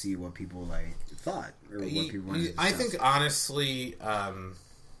table and see what people like thought or what people wanted. To I discuss. think honestly,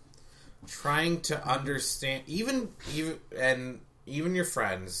 trying to understand even your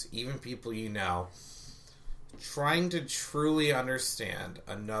friends, even people you know, trying to truly understand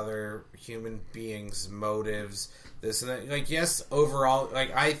another human being's motives, this and that. Like, yes, overall,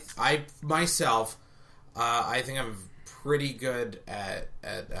 like I myself, I think I'm pretty good at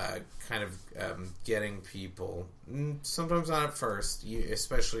kind of getting people. Sometimes not at first,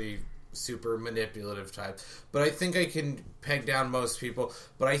 especially super manipulative type. But I think I can peg down most people.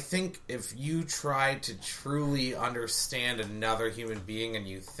 But I think if you try to truly understand another human being and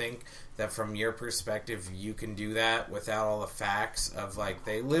you think that from your perspective you can do that without all the facts of like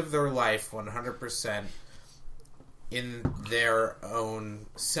they live their life 100% in their own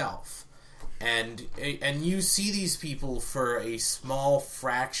self. And you see these people for a small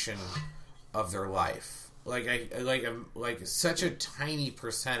fraction of their life, like such a tiny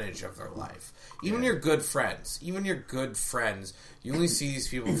percentage of their life. Even your good friends, you only see these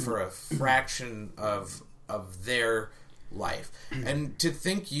people for a fraction of their life. And to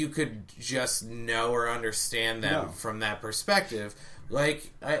think you could just know or understand them from that perspective, like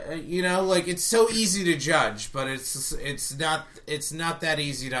like it's so easy to judge, but it's not that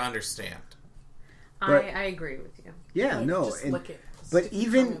easy to understand. But- I agree with you. Yeah, Like, no, just and- lick it. but Stick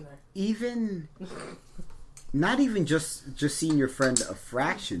your tongue in even there. not even just seeing your friend a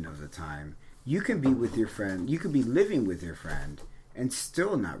fraction of the time, you can be with your friend, you could be living with your friend and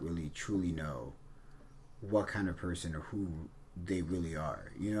still not really truly know what kind of person or who they really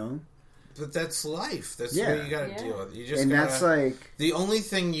are, But that's life. That's Yeah. what you got to deal with. You just and gotta, that's like, the only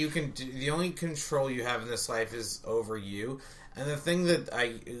thing you can do, the only control you have in this life is over you. And the thing that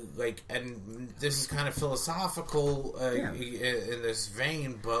I like, and this is kind of philosophical in this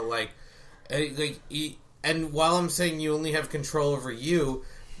vein, but and while I'm saying you only have control over you,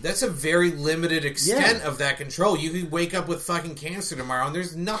 that's a very limited extent of that control. You could wake up with fucking cancer tomorrow, and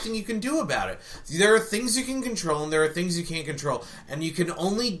there's nothing you can do about it. There are things you can control, and there are things you can't control, and you can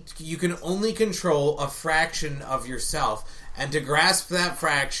only control a fraction of yourself. And to grasp that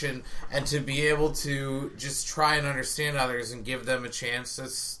fraction, and to be able to just try and understand others and give them a chance,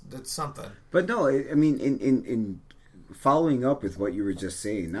 that's something. but no, I mean, in following up with what you were just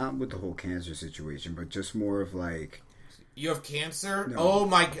saying, not with the whole cancer situation, but just more of like, You have cancer? No. Oh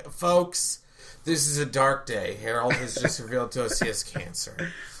my, folks, this is a dark day. Harold has just revealed to us he has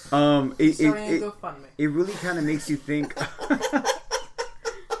cancer. Starting a GoFundMe. it really kind of makes you think.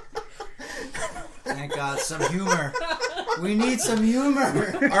 Thank God, some humor. We need some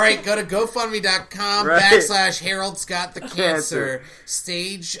humor. All right, go to GoFundMe.com Right. /Harold Scott the Cancer,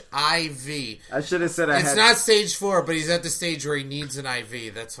 stage IV. I should have said It's not stage 4, but he's at the stage where he needs an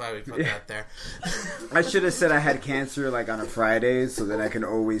IV. That's why we put that there. I should have said I had cancer like on a Friday, so that I can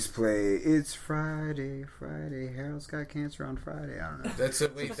always play. It's Friday. Harold's got cancer on Friday. I don't know. That's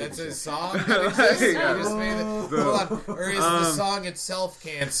a song that exists? You just made it. Hold on. Or is the song itself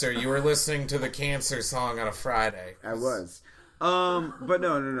cancer? You were listening to the cancer song on a Friday. I was. But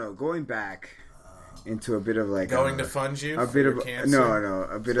no. Going back into a bit of like Going to fund you a for bit your of cancer?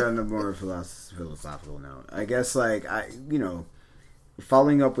 a bit on a more philosophical note. I guess like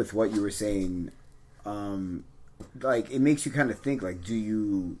following up with what you were saying, like it makes you kind of think like, do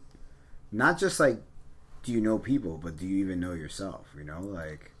you not just like do you know people, but do you even know yourself?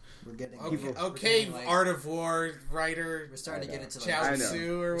 Like. We're getting Okay, like, Art of War writer We're starting to get into Chao like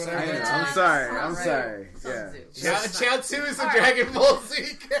Tzu or I whatever. know. Yeah. I'm sorry. Right. I'm sorry. Sun Yeah. Tzu. Chao Tzu is the Dragon Ball Z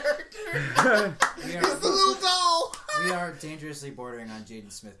character. we He's the little doll. are dangerously bordering on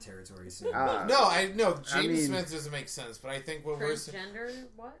Jaden Smith territory soon. Ah. No, Jaden mean- Smith doesn't make sense, but I think what we're saying. Transgender?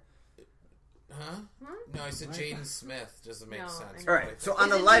 What? Huh? No, I said Jaden Smith doesn't make No, sense. I All right. So on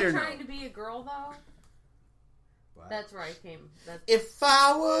a Isn't lighter he trying note, to be a girl though? That's where I came. That's If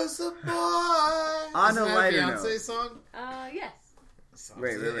I was a boy. On Isn't a that lighter Beyonce note. song? yes.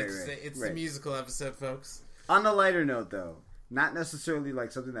 Right. It's the Right. musical episode, folks. On a lighter note, though, not necessarily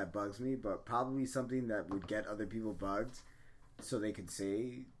like something that bugs me, but probably something that would get other people bugged, so they could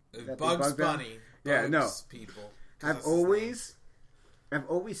say that they Bugs bugged them. Bunny. Yeah, no. Bugs people. I've That's his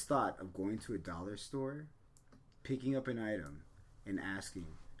always thought of going to a dollar store, picking up an item, and asking,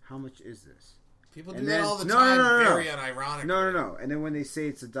 "How much is this?" People do And that then- all the no, time. no, no, no. Very unironically. No. And then when they say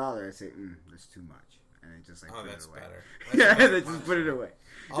it's $1, I say, "That's too much," and I just like Oh, put that's it away. better. Yeah, That's they just put it away.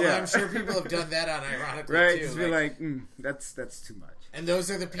 Although Yeah. I'm sure people have done that unironically Right? too. Just be like, "That's too much." And those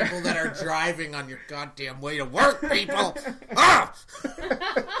are the people that are driving on your goddamn way to work, people. Ah!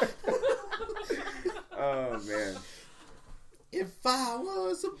 Oh man. If I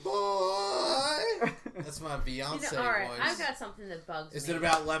was a boy. That's my Beyonce All right, voice. I've got something that bugs Is me. it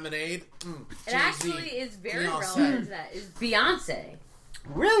about lemonade? It actually is very Beyonce. relevant to that. Is Beyonce.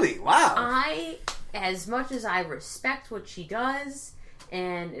 Really? Wow. I, as much as I respect what she does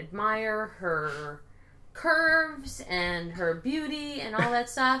and admire her curves and her beauty and all that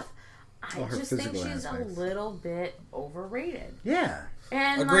stuff, I Well, her just think physical she's aspects. a little bit overrated. Yeah.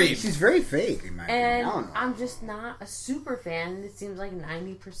 And Agreed. She's very fake, in my opinion. And I don't know. I'm just not a super fan. It seems like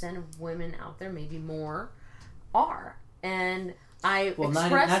 90% of women out there, maybe more, are. And I Well,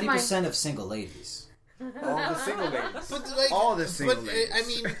 express 90% of single ladies. All the single ladies. But like, All the single but ladies. I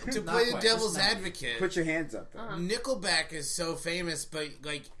mean, to Not play the quite, devil's just 90. advocate, Put your hands up. Though. Nickelback is so famous, but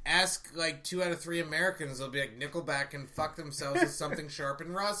like, ask like 2 out of 3 Americans, they'll be like, Nickelback can fuck themselves with something sharp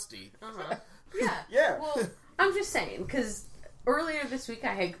and rusty. Yeah. Yeah. Well, I'm just saying, because earlier this week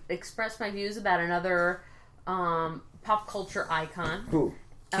I had expressed my views about another pop culture icon. Who?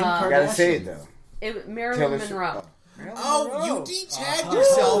 Kim I Kardashian. gotta say it though. Marilyn Taylor Monroe. Oh, you detagged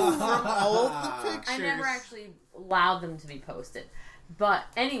yourself from all of the pictures. I never actually allowed them to be posted. But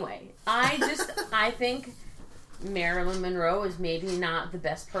anyway, I think Marilyn Monroe is maybe not the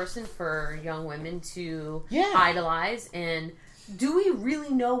best person for young women to idolize. And do we really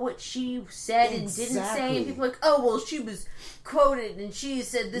know what she said and didn't say? And people are like, oh, well, she was quoted and she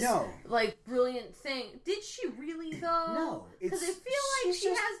said this like brilliant thing. Did she really though? No, Because I feel like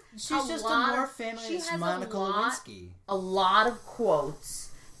She's just lot a more of- famous she has Monica Lewinsky. a lot of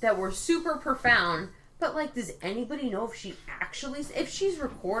quotes that were super profound. But like, does anybody know if she actually, if she's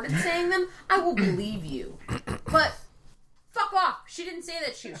recorded saying them? I will believe you. But fuck off. She didn't say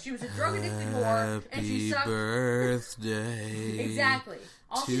that she was a drug addicted whore and she sucked. birthday. Exactly.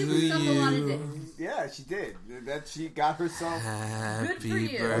 All she did was suck a lot of dick. Yeah, she did. That she got herself. Good for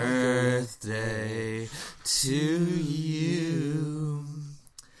you. Birthday to you.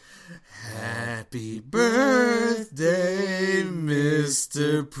 Happy birthday,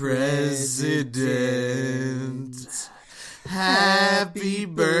 Mr. President. Happy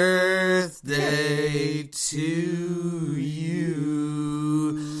birthday to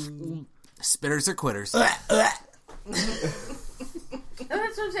you. Spitters or quitters? That's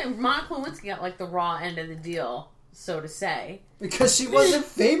what I'm saying. Monica Lewinsky got like the raw end of the deal, so to say. Because she wasn't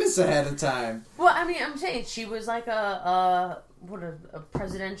famous ahead of time. Well, I mean, I'm saying she was like a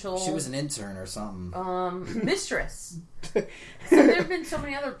presidential. She was an intern or something. Mistress. So there have been so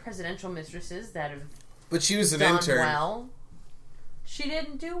many other presidential mistresses that have But she was an done intern. well. She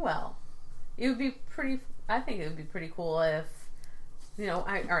didn't do well. It would be pretty. I think it would be pretty cool if, all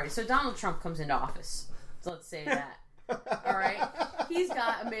right. So Donald Trump comes into office. So let's say that. All right, he's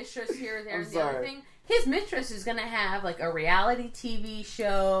got a mistress here, there, and the other thing. His mistress is going to have like a reality TV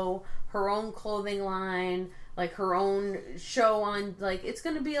show, her own clothing line, like her own show on. Like it's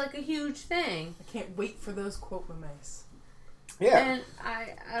going to be like a huge thing. I can't wait for those quote memes. Yeah. And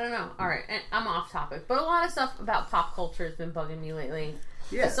I don't know. All right, and I'm off topic, but a lot of stuff about pop culture has been bugging me lately.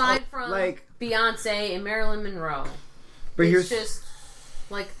 Yeah. Aside from like Beyonce and Marilyn Monroe, But it's here's just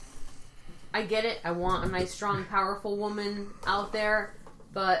like, I get it. I want a nice, strong, powerful woman out there,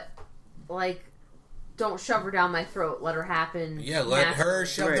 but like, don't shove her down my throat. Let her happen. Yeah, let her naturally.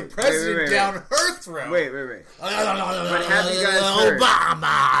 shove Wait, the president wait. down her throat. wait. But have you guys heard-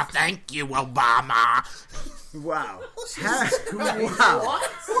 Obama, thank you, Obama. Wow. Wow. What?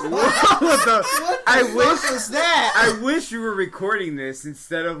 What the? I wish was that? I wish you were recording this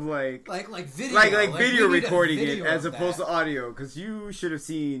instead of like Like video. video we need a recording it video as of opposed that. to audio, because you should have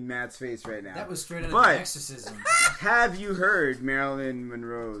seen Matt's face right now. That was straight out of But- an exorcism. Have you heard Marilyn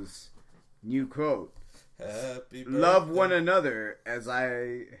Monroe's new quote? Happy Love birthday. one another as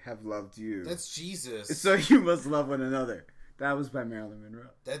I have loved you. That's Jesus. So you must love one another. That was by Marilyn Monroe.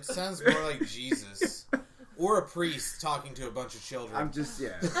 That sounds more like Jesus. Or a priest talking to a bunch of children. I'm just Ooh, a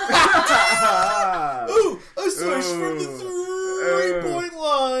swish from the 3-point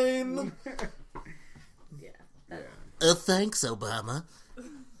line. Thanks, Obama.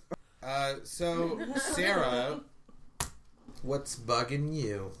 So, Sarah, what's bugging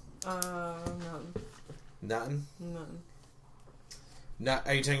you? None. Nothing? None.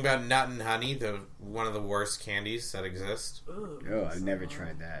 Are you talking about Nut and Honey, one of the worst candies that exist? Ooh, Oh, I've never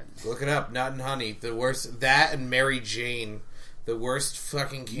tried that. Look it up, Nut and Honey, the worst. That and Mary Jane, the worst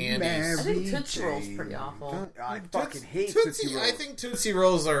fucking candies. I think Tootsie Roll's pretty awful. I fucking hate Tootsie Tootsie Rolls. I think Tootsie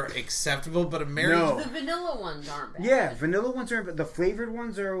Rolls are acceptable, but a Mary No. The vanilla ones aren't bad. Yeah, vanilla ones are, but the flavored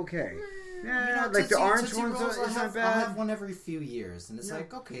ones are okay. Yeah, like the orange ones Rolls, isn't I'll bad. have one every few years, and it's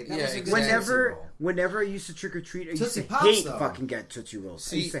like, okay, that Yeah, was a good exactly. Tootsie Roll. Whenever I used to trick or treat, I used Tootsie to Pops, hate though. fucking get Tootsie Rolls. I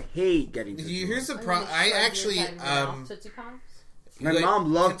See, used to hate getting Tootsie Here's Rolls. the problem. I actually, Tootsie Pops? My like,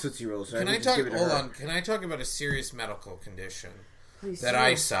 mom loved Tootsie Rolls, so Can I I would just talk? give it to Hold her. on. Can I talk about a serious medical condition Please that do.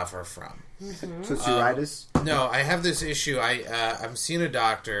 I suffer from? Tootsie-ritis? No, I have this issue. I'm seeing a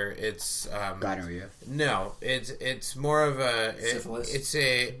doctor. It's Gonorrhea. no, it's more of a Syphilis? it's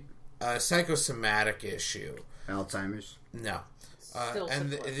a psychosomatic issue. Alzheimer's. No, Still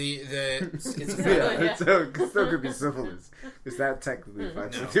and syphilis. the Yeah, it still could be syphilis. Because that technically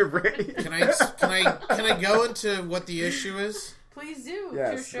fucks with your brain. can I go into what the issue is? Please do.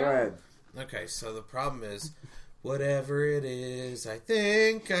 Yes, it's go your show. ahead. Okay, so the problem is, whatever it is, I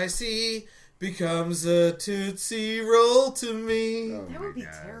think I see becomes a Tootsie Roll to me. Oh That my would be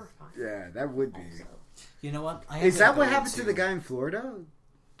God. terrifying. Yeah, that would be. You know what? Is that what happened to the guy in Florida?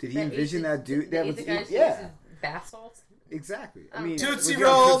 Did he envision that dude? That was yeah, bath salts. exactly. I Oh. mean, Tootsie was he on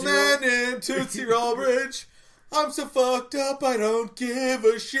Roll Tootsie Roll? Man in Tootsie Roll Bridge. I'm so fucked up, I don't give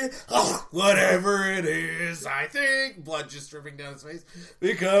a shit. Oh, whatever it is, I think. Blood just dripping down his face.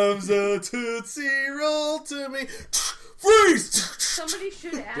 Becomes a Tootsie Roll to me. Freeze! Somebody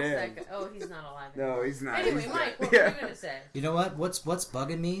should ask Damn. that guy. Oh, he's not alive. No, he's not. Anyway, He's Mike, dead. what were you going to say? You know what? What's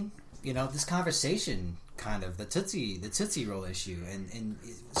bugging me? You know, this conversation, kind of the Tootsie Roll issue, and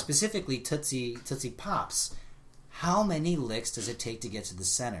specifically Tootsie Pops. How many licks does it take to get to the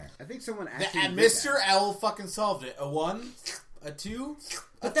center? I think someone actually. And did Mr. that. L fucking solved it. A 1, a 2,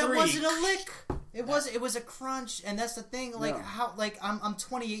 But a that 3. wasn't a lick. It was a crunch, and that's the thing. Like No. how? Like I'm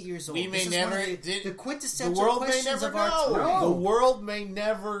 28 years old. We may This is never one of the the quintessential world may questions never of our know. time. No. The world may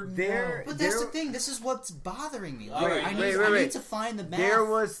never know. There- But that's There- the thing. This is what's bothering me. Like, Wait, I wait, need to find the math. There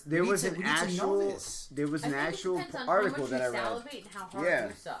was We need an to know actual this. there was an I think actual it depends on article how much that I you read. salivate and how hard Yeah.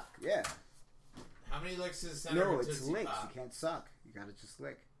 you suck. Yeah, How many licks is Senator no, it's Tootsie licks. Pop? You can't suck. You gotta just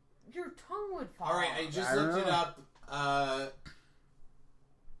lick. Your tongue would fall. All right, I just I don't looked it know. up.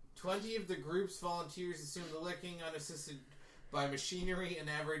 20 of the group's volunteers assumed the licking unassisted by machinery and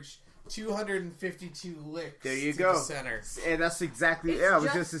averaged 252 licks. There you to go. The center. And that's exactly. It's yeah, I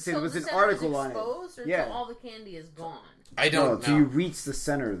was just just saying. till There was the an center article is on it. exposed or Yeah. till all the candy is gone. I No, don't till know. you reach the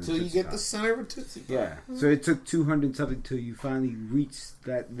center of the Till you Tootsie get Pop. the center of a Tootsie Pop. Yeah. So it took 200 something till you finally reached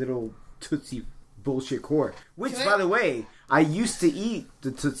that little Tootsie bullshit core. Which, Can I- by the way, I used to eat the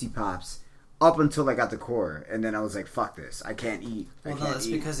Tootsie Pops up until I got the core, and then I was like, "Fuck this! I can't eat." Well, I no, can't that's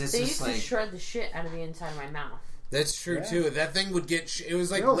eat. because it's They just used like to shred the shit out of the inside of my mouth. That's true, Yeah. too. That thing would get... It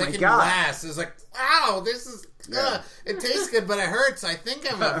was like Oh my licking God. glass. It was like, wow, this is... Yeah. It tastes good, but it hurts. I think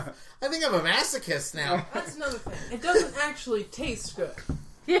I'm a masochist now. That's another thing. It doesn't actually taste good.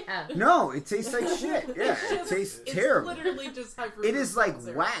 Yeah. No, it tastes like shit. Yeah, It's it just- tastes it's terrible. literally just hyper. It is like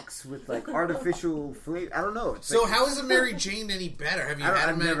wax with like artificial flavor. I don't know. It's So like, how is a Mary Jane any better? Have you I've had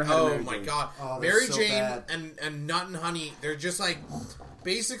them? never had a Oh Mary my Jane. god, Oh, they're Mary so Jane bad. and Nut and Honey. They're just like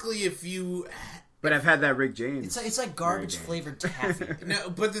basically if you. But I've had that Rick James. it's like garbage flavored taffy. No,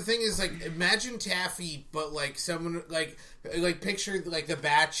 but the thing is, like, imagine taffy, but like someone like picture like the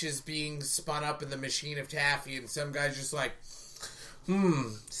batch is being spun up in the machine of taffy, and some guy's just like,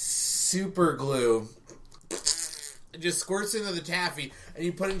 super glue. It just squirts into the taffy, and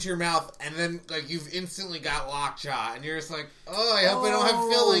you put it into your mouth, and then like you've instantly got lockjaw, and you're just like, oh, I hope I don't have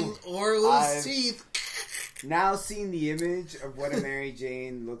filling or lose I've- teeth. Now seeing the image of what a Mary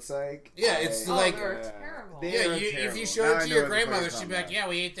Jane looks like. Yeah, it's Oh, like- they're terrible. They- Yeah, They're if terrible. you showed Now it I to know your what the grandmother, fuck she'd be I'm like, about. "Yeah,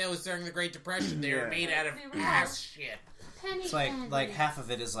 we ate those during the Great Depression. They were Yeah. made out of They were ass shit." Penny It's like candy. half of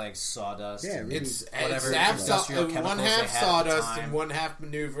it is like sawdust. Yeah, and really. It's whatever half industrial one chemicals they half had at the sawdust time. and one half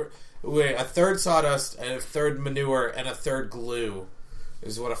maneuver. Wait, a third sawdust and a third manure and a third glue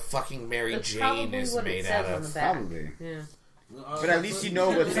is what a fucking Mary That's Jane probably is what made it out says on the of. back. Probably. Yeah. But at least you know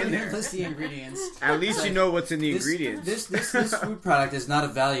what's in there. List the ingredients. At least you know what's in the ingredients. This food product is not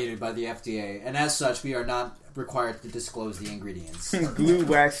evaluated by the FDA, and as such, we are not required to disclose the ingredients. Glue,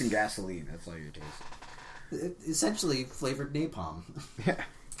 wax, and gasoline. That's all you're tasting. Essentially flavored napalm.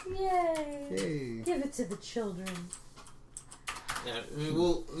 Yay! Give it to the children. Yeah,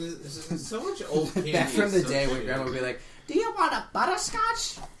 well, there's so much old candy. Back from the is so day when shitty. Grandma would be like, "Do you want a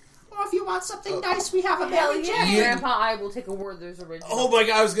butterscotch? Or if you want something nice, we have a Hell Mary yeah, Jane." Grandpa, I will take a Werther's original. Oh my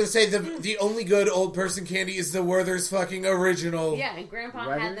god, I was gonna say the only good old person candy is the Werther's fucking original. Yeah, and Grandpa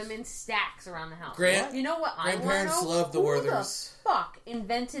had them in stacks around the house. You know what? Grandparents love the Werther's. Who the fuck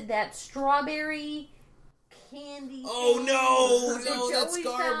invented that strawberry candy? Oh thing? no, That that's Joey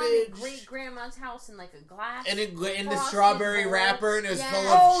found garbage. at Great Grandma's house in like a glass. And in the frosted strawberry bowl. wrapper, and it was Yes. full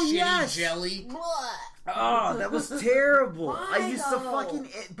of Oh, shitty yes. jelly. What? Oh, that was terrible. Why, I used to though? fucking...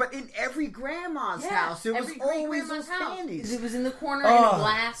 But in every grandma's Yeah, house, it was every great always grandma's those house. candies. It was in the corner in a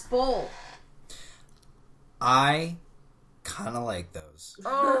glass bowl. I kind of like those.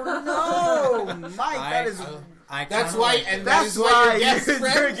 Oh, no! Mike, that is... That's kinda why, like and those. that That's is why why you're guest you're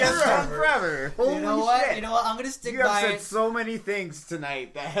friend guest friend forever. forever. Holy You know what? shit. You know what? I'm gonna stick You have by said it. so many things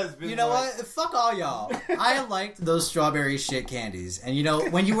tonight that has been. You know like- what? Fuck all y'all. I liked those strawberry shit candies. And you know,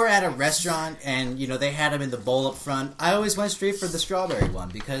 when you were at a restaurant and, you know, they had them in the bowl up front, I always went straight for the strawberry one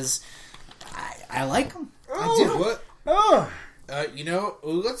because I like them. I do. What? Oh, You know,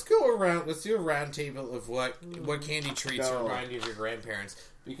 let's go around. Let's do a round table of what candy treats No. remind you of your grandparents.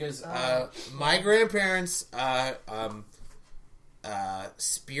 Because my grandparents,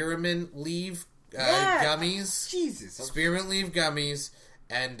 spearmint leaf Yeah. gummies, Jesus! spearmint leaf gummies,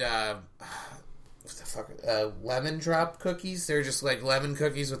 and what the fuck? Lemon drop cookies. They're just like lemon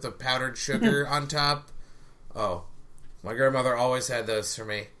cookies with the powdered sugar on top. Oh, my grandmother always had those for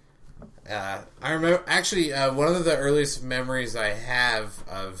me. I remember, actually, one of the earliest memories I have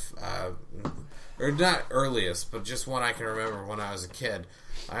of, or not earliest, but just one I can remember when I was a kid.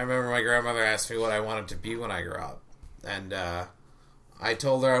 I remember my grandmother asked me what I wanted to be when I grew up. And I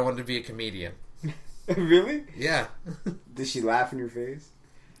told her I wanted to be a comedian. Really? Yeah. Did she laugh in your face?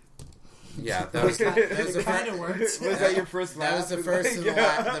 Yeah, that was the Kind of works. Was that your first laugh? That was the first and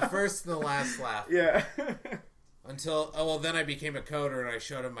the first and the last laugh. Yeah. Until, then I became a coder and I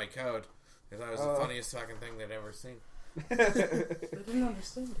showed him my code. Because I was the funniest fucking thing they'd ever seen. I didn't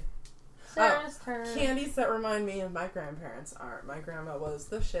understand it. Sarah's turn. Candies that remind me of my grandparents are, my grandma was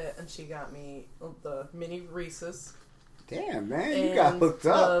the shit, and she got me the mini Reese's. Damn, man, you got hooked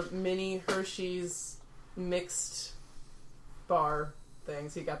up. The mini Hershey's mixed bar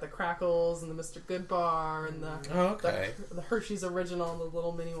things. You got the Crackles and the Mr. Good bar and the Hershey's Original and the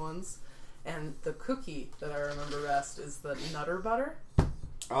little mini ones. And the cookie that I remember best is the Nutter Butter.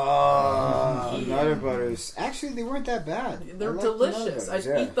 Oh, Nutter Butters. Actually, they weren't that bad. They're I like delicious. the Nutter Butters,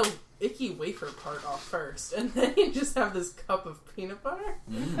 I'd eat the icky wafer part off first, and then you just have this cup of peanut butter.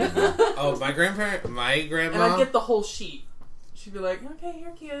 Oh, my grandma. And I'd get the whole sheet. She'd be like, "Okay,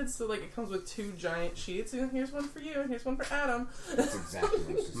 here, kids." So like, it comes with 2 giant sheets, and here's one for you, and here's one for Adam. That's exactly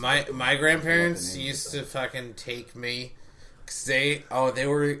what it's My grandparents used to fucking take me, cause they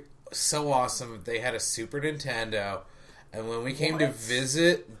were so awesome. They had a Super Nintendo, and when we came to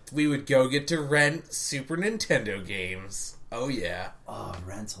visit, we would go get to rent Super Nintendo games. Oh yeah. Oh,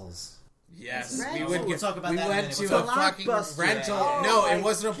 rentals. Yes, Rentals. we would. We'll talk about we that in a went minute. to We'll a talk- fucking Blockbuster. rental. Oh no, my it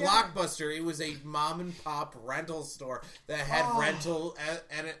wasn't a God. Blockbuster. It was a mom and pop rental store that had rental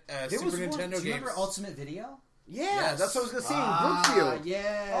and There was Super one- Nintendo Do you remember games. Ultimate Video? Yeah, Yes. that's what I was gonna say in Brookfield.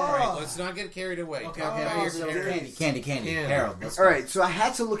 Yeah. All right, let's not get carried away. Okay, Talk okay. about Oh, your so candy. Yeah. Harold, let's All right, so I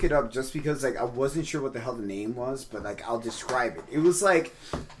had to look it up just because like I wasn't sure what the hell the name was, but like I'll describe it. It was like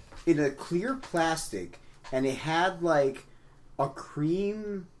in a clear plastic, and it had like a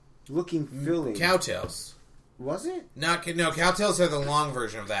cream-looking filling. Cowtails. Was it? No, Cowtails are the long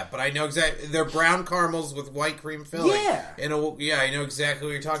version of that, but I know exactly. They're brown caramels with white cream filling. Yeah. I know exactly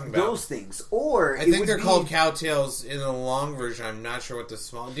what you're talking about. Those things, or I it think would they're be- called Cowtails in the long version. I'm not sure what the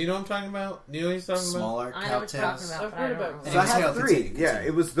small. Do you know what I'm talking about? Do you know what he's talking Smaller I know what you're talking cowtails. about, I've but heard I don't about know. So I Continue, had 3. continue. Yeah,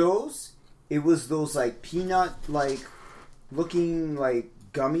 it was those. It was those like peanut like looking like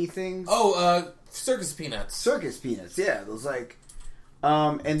gummy things. Oh, circus peanuts. Circus peanuts, yeah, those like,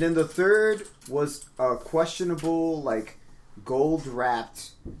 and then the third was a questionable like gold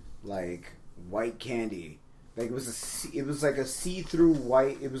wrapped like white candy. Like it was like a see-through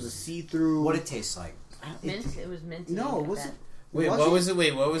white. It was a see-through. What it tastes like. Mint? It was minty. No, it I wasn't. bet. Wait, Was what it? was it?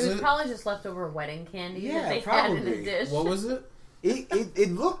 Wait, what was It was it? probably just leftover wedding candy Yeah, that they had in probably. a dish. What was it?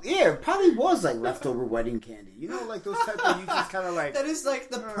 It looked, yeah, it probably was like leftover wedding candy. You know, like those type of you just kind of like. That is like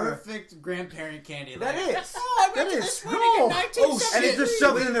the perfect grandparent candy. That like, is. Oh, I That went to is. this wedding No. in 1970. And it's just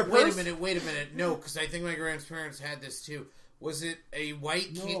shoved in their Wait a purse. minute. No, because I think my grandparents had this too. Was it a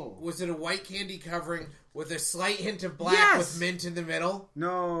white? No. Was it a white candy covering with a slight hint of black Yes. with mint in the middle?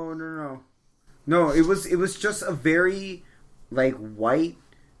 No. No, it was just a very like white.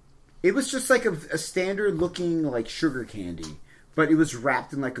 It was just like a standard looking like sugar candy, but it was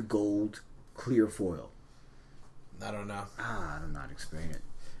wrapped in like a gold clear foil. I don't know. I don't know how to explain it.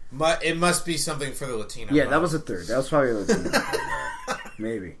 But it must be something for the Latino. Yeah, that was a third. That was probably a Latino thing,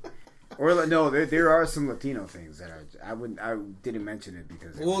 maybe. Or no, there are some Latino things that I didn't mention it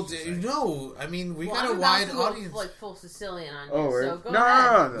because. No, I mean we got a I'm wide about to go audience. like full Sicilian on you. Oh, So go no,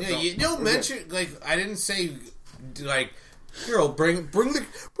 ahead. no. Yeah, you don't mention like I didn't say like. Girl, bring the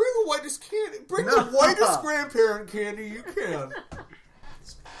whitest candy. Bring the whitest grandparent candy you can.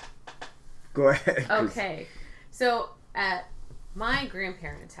 Go ahead. Okay, so at my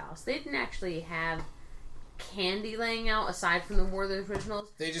grandparents' house, they didn't actually have candy laying out aside from the Werther's Originals.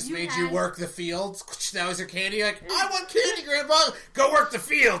 They just made you work the fields. That was your candy. Like, I want candy, Grandpa. Go work the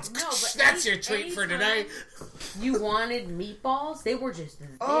fields. No, but that's your treat for today. You wanted meatballs? They were just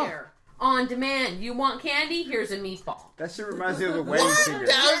there. On demand. You want candy? Here's a meatball. That shit reminds me of a wedding singer.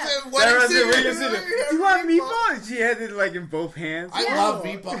 That was a wedding singer. You want meatballs? She had it like in both hands. I love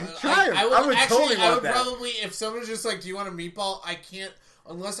meatballs. Try them. I would totally want that. Probably, if someone's just like, do you want a meatball? I can't,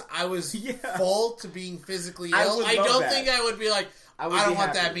 unless I was full to being physically ill. I don't think I would be like, I don't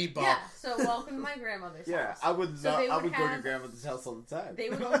want that meatball. Yeah, so welcome to my grandmother's house. I would So I would go to grandmother's house all the time.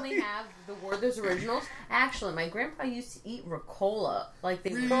 They would only have the Werther's Originals. Actually, my grandpa used to eat Ricola. Like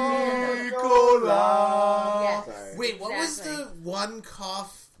they would hand them. Ricola! Yes. Wait, what was the one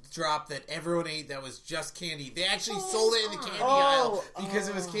cough drop that everyone ate that was just candy? They actually sold it in the candy aisle because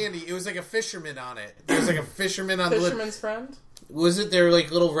it was candy. It was like a fisherman on it. There was like a fisherman on the lid. Fisherman's friend? Was it their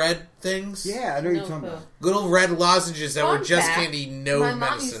like little red things? Yeah, I know what you're talking about. Little red lozenges that were just fact, candy, no my mom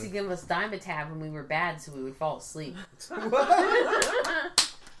medicine. used to give us Dimetab when we were bad, so we would fall asleep.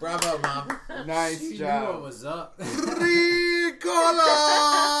 Bravo, Mom. Nice She job. knew what was up.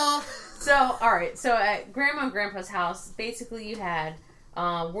 Ricola! So, all right. So at Grandma and Grandpa's house, basically you had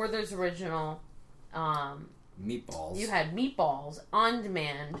Werther's Original. Meatballs. You had meatballs on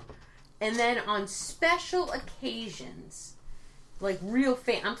demand, and then on special occasions, like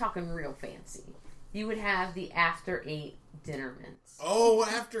I'm talking real fancy, you would have the after 8 dinner mints. Oh,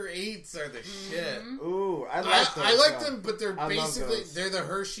 after 8s are the shit. Ooh, I like them, but they're I love basically those. they're the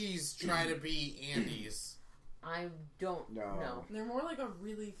Hershey's try to be Andes. I don't know. They're more like a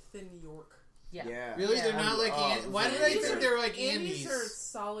really thin York. Yeah. Really, Yeah. they're not like why did I think they're like Andes Andes? are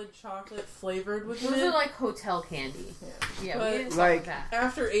solid chocolate flavored with Those mint. are like hotel candy. Yeah, But we didn't like- like that.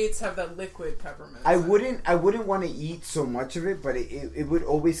 After 8s have that liquid peppermint. I wouldn't want to eat so much of it, but it would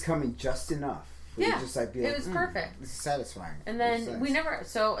always come in just enough. Yeah, just like be it like, was perfect. This is satisfying. And It was then nice. we never.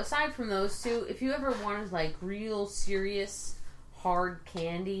 So aside from those two, if you ever wanted like real serious hard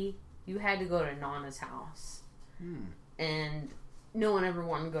candy, you had to go to Nana's house. And no one ever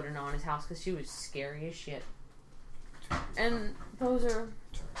wanted to go to Nana's house because she was scary as shit. And those are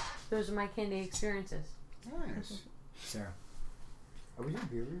my candy experiences. Nice. Sarah. Are we doing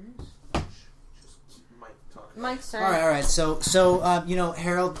beer reviews? Mike's turn. All right. So,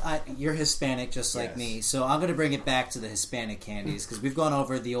 Harold, you're Hispanic, just like Yes. me. So I'm going to bring it back to the Hispanic candies because we've gone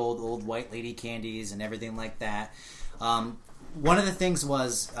over the old white lady candies and everything like that. One of the things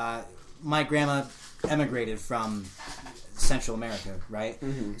was my grandma emigrated from Central America, right?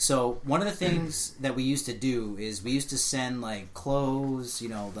 Mm-hmm. So one of the things that we used to do is we used to send like clothes,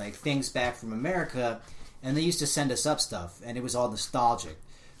 like things back from America, and they used to send us up stuff, and it was all nostalgic.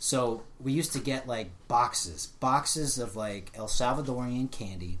 So we used to get like boxes of like El Salvadorian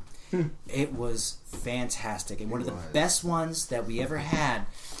candy. It was fantastic, and one of the best ones that we ever had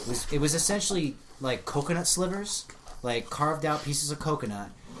was essentially like coconut slivers, like carved out pieces of coconut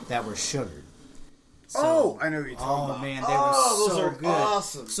that were sugared. So, I know what you're talking about. Oh man, they were those so are good.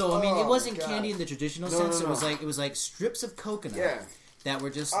 Awesome. So I mean, it wasn't God. candy in the traditional No, sense. no, no. It was like strips of coconut Yeah. that were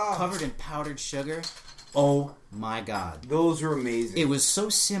just covered in powdered sugar. Oh my god, Those were amazing. it was so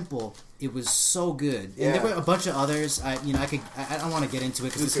simple. It was so good, Yeah. and there were a bunch of others. I don't want to get into it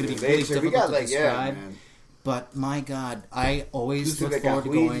because it's going to be Dulce really de leche. difficult We got to like describe. man. But my god, I always Dulce look de forward to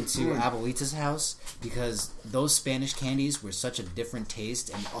Gahuil. going to Abuelita's house because those Spanish candies were such a different taste,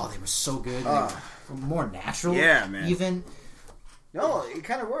 and they were so good. They were more natural, Yeah, man. Even. No, it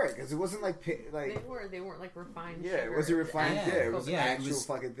kind of worked because it wasn't like They weren't like refined yeah, sugar. it wasn't refined. Yeah. Yeah, it was Yeah, an it actual was-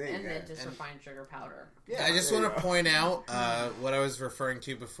 fucking thing. And yeah. then just refined sugar powder. Yeah, I just there want you to go. point out what I was referring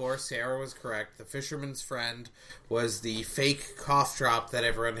to before. Sarah was correct. The fisherman's friend was the fake cough drop that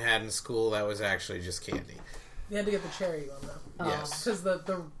everyone had in school that was actually just candy. You had to get the cherry one though. Yes. Because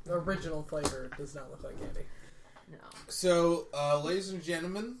the original flavor does not look like candy. No. So, ladies and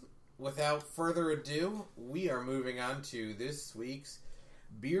gentlemen, without further ado, we are moving on to this week's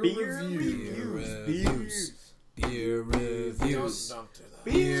Beer reviews. Beer reviews. Don't do that.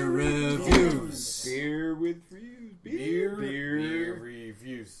 Beer reviews. Beer with reviews. Beer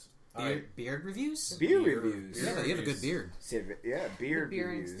reviews. Beard reviews? Beer reviews. Yeah, you have a good beard. Yeah, beer Beer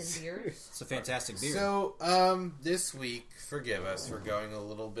reviews. instant beers. It's a fantastic beard. So, this week, forgive us for going a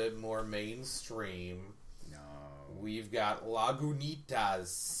little bit more mainstream. No. We've got Lagunitas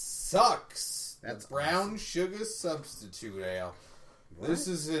Sucks. That's the brown sugar substitute ale. What? This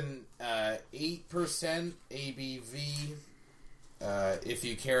is an 8% ABV. If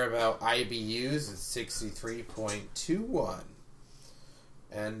you care about IBUs, it's 63.21.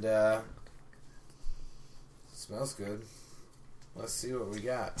 And, smells good. Let's see what we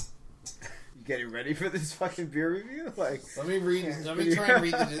got. You getting ready for this fucking beer review? Like, Let me try and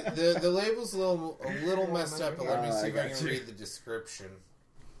read the label's a little messed up, but let me see if I can read the description.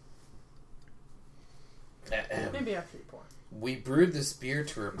 Maybe after you pour. We brewed this beer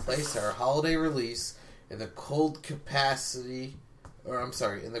to replace our holiday release in the cold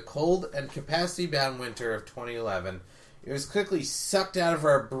and capacity-bound winter of 2011. It was quickly sucked out of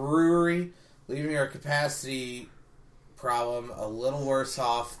our brewery, leaving our capacity problem a little worse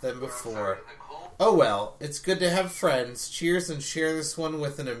off than before. Oh well, it's good to have friends. Cheers and share this one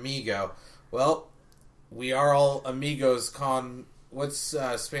with an amigo. Well, we are all amigos con... What's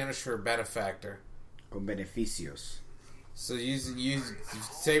Spanish for benefactor? con beneficios. So you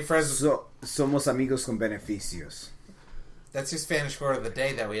say friends with... Somos amigos con beneficios. That's your Spanish word of the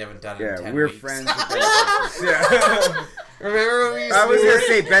day that we haven't done in 10 we're weeks. friends with benefits. Yeah. Remember when we used I to was do going it? to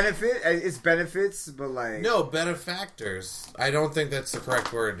say benefit. It's benefits, but like... No, benefactors. I don't think that's the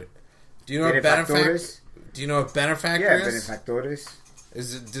correct word. Do you know what Benefactores? Do you know what benefactor Yeah, is? benefactores.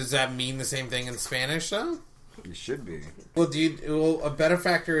 Does that mean the same thing in Spanish, though? It should be. Well, a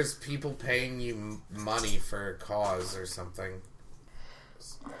benefactor is people paying you money for a cause or something.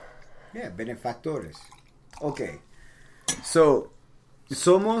 Yeah, benefactores. Okay. So,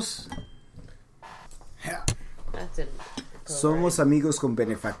 somos That's it. somos amigos con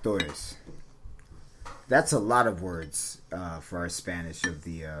benefactores. That's a lot of words for our Spanish of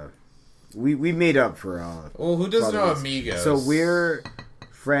the... we made up for... Well, who doesn't know followers. amigos? So we're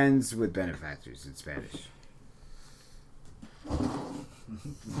friends with benefactors in Spanish.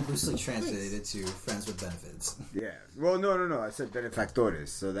 Loosely translated to friends with benefits. Yeah. Well, no. I said benefactores.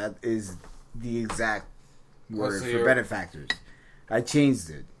 So that is the exact word so for you're- benefactors. I changed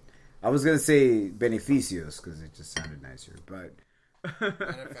it. I was going to say beneficios because it just sounded nicer. But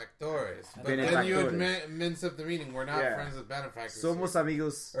Benefactores. But then you would mince up the meaning. We're not friends with benefactors. somos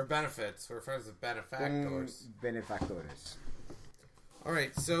amigos Or benefits. We're friends with con benefactors. benefactores.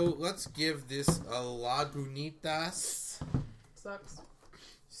 Alright, so let's give this a Lagunitas Sucks.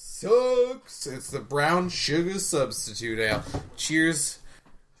 It's the brown sugar substitute ale. Cheers,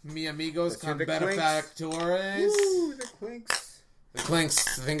 mi amigos Let's hear con the clinks. benefactores. Ooh, the clinks. The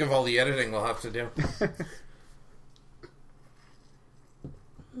clinks. Think of all the editing we'll have to do.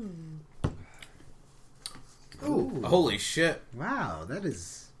 Ooh. Holy shit. Wow, that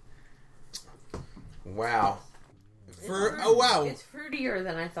is... Wow. Wow. It's fruitier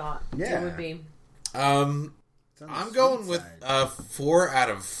than I thought Yeah. it would be. it's on the I'm sweet going with side. 4 out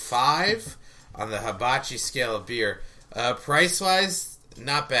of 5 on the hibachi scale of beer. Price wise,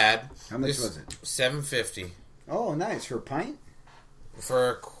 not bad. How much was it? $7.50 Oh, nice. For a pint? for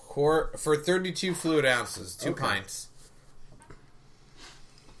a quart for 32 fluid ounces, 2 Okay. pints.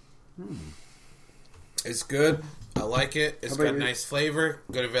 It's good. I like it. It's How about got you? nice flavor,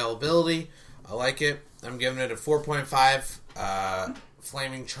 good availability. I like it. I'm giving it a 4.5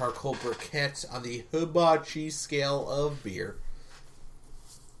 flaming charcoal briquette on the hibachi scale of beer.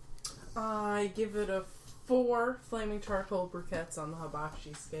 I give it a 4 flaming charcoal briquettes on the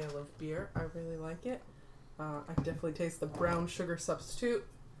hibachi scale of beer. I really like it. I definitely taste the brown sugar substitute.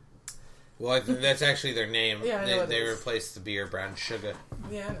 Well, I think that's actually their name. Yeah, I know they it is. replaced the beer brown sugar.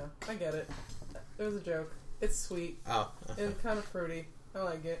 Yeah, I know. I get it. It was a joke. It's sweet Oh, and kind of fruity. I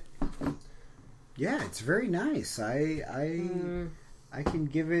like it. Yeah, it's very nice. I can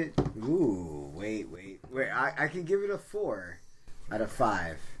give it... Ooh, wait. I can give it a 4 out of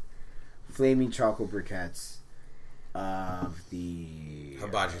 5. Flaming chocolate briquettes of the...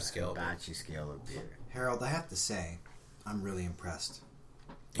 Hibachi scale. Hibachi scale of beer. Harold, I have to say, I'm really impressed.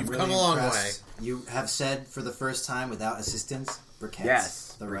 you've Really come a long way. impressed. You have said for the first time without assistance, briquettes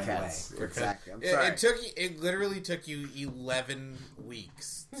Yes, the right way. briquettes. Exactly. I'm It, sorry. it literally took you 11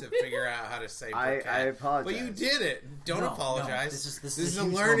 weeks to figure out how to say I briquette. apologize. But you did it. Don't No, apologize. no, this is is a a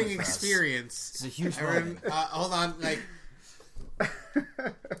huge learning moment for us. experience. It's a huge Everyone, moment. hold on, like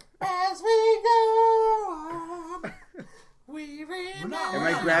as we go on, We ran. We're not- Am we're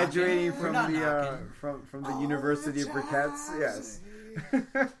I not graduating knocking. We're from not the knocking. from the All University the of Briquettes? times Yes.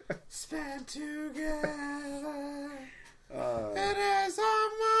 Spent together. Uh, And as our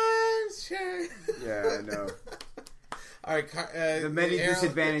minds change. yeah, I know. All right, The many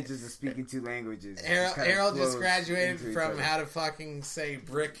disadvantages of speaking two languages. Errol just graduated into each from other. how to fucking say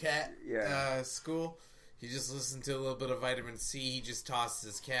briquette Yeah. school. He just listened to a little bit of vitamin C. He just tossed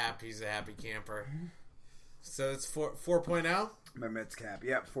his cap. He's a happy camper. So it's 4.0? My Mets cap.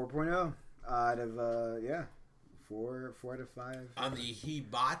 Yep, 4.0 out of 4 out of 5. On the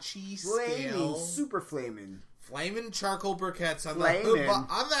hibachi Flaming, scale. super flaming Flaming charcoal briquettes on Flamin'.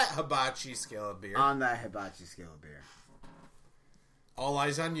 on that hibachi scale of beer. on that hibachi scale of beer. All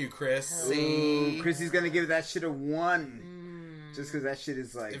eyes on you, Chris. Ooh, Chrissy's gonna give that shit a 1, just because that shit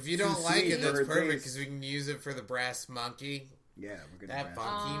is like. If you too don't like sweet it, for that's her perfect taste. because we can use it for the brass monkey. Yeah, we're gonna. That brand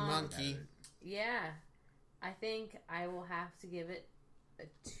it. funky monkey. Yeah, I think I will have to give it a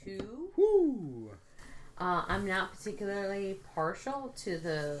 2. Woo! I'm not particularly partial to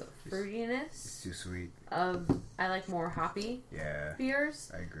the fruitiness It's too sweet. of. I like more hoppy Yeah,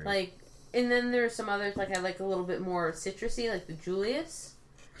 beers. I agree. Like, and then there's some others like I like a little bit more citrusy, like the Julius.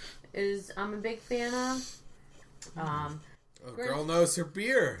 I'm a big fan of. A girl knows her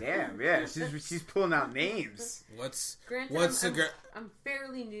beer. Damn, yeah, she's pulling out names. Granted, I'm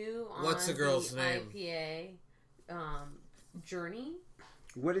fairly new on What's the girl's name? IPA journey.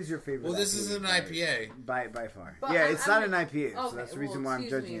 What is your favorite? Well, this IPA is an IPA. by far. But yeah, I'm- it's I'm not a- an IPA, so Okay, that's the reason well, why I'm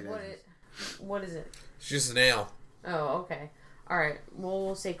excuse judging me, it. What is it? It's just an ale. Oh, okay. All right. Well,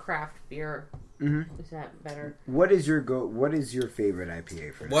 we'll say craft beer. Mm-hmm. Is that better? What is your favorite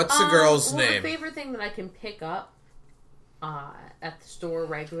IPA for? What's the girl's well, name? The favorite thing that I can pick up at the store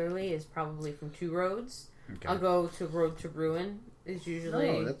regularly is probably from Two Roads. Okay. I'll go to Road to Ruin. Is usually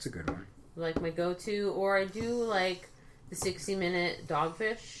Oh, that's a good one. like my go-to, or I do like the 60-minute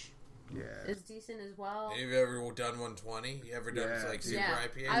Dogfish. Yeah. Is decent as well. Have you ever done 120? You ever done Yeah. like super Yeah,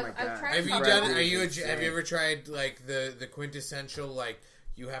 IPA? Oh my God. I've tried. Have you some done? of them. Are you? Insane. Have you ever tried like the quintessential like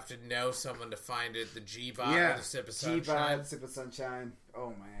you have to know someone to find it? The G-Bot or the Sip of Sunshine. G-Bod, Sip of Sunshine. Oh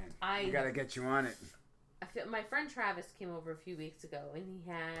man, I- we gotta get you on it. I feel, my friend Travis came over a few weeks ago, and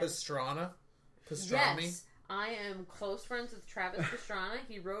he had Pastrana. Pastrami. Yes, I am close friends with Travis Pastrana.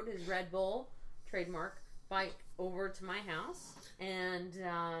 He rode his Red Bull trademark bike over to my house, and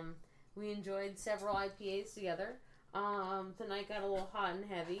we enjoyed several IPAs together. The night got a little hot and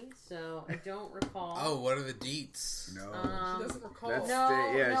heavy, so I don't recall. Oh, what are the deets? No, She doesn't recall. That's- no,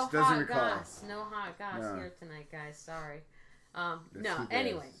 yeah, no she doesn't hot recall. goss, no hot goss No. here tonight, guys. Sorry. Let's No, keep it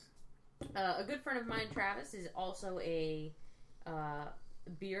anyway. as- A good friend of mine, Travis, is also a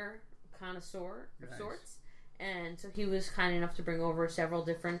beer connoisseur of Nice. sorts. And so he was kind enough to bring over several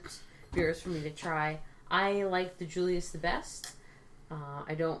different beers for me to try. I like the Julius the best.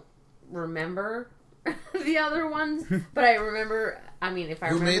 I don't remember the other ones, but I remember, I mean, if I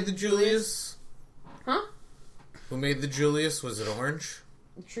Who remember made the Julius? Huh? Who made the Julius? Was it orange?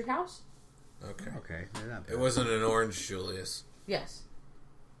 Treehouse? Okay. Okay, they're not bad. It wasn't an orange Julius. Yes.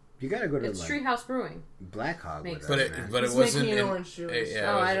 You gotta go to It's like Treehouse Brewing. Black Hog with Makes us, But it man. but it wasn't making an an orange Julius.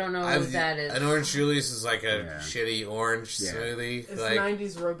 Oh, I don't know what that is. An orange Julius is like a Yeah. shitty orange Yeah. smoothie. It's Like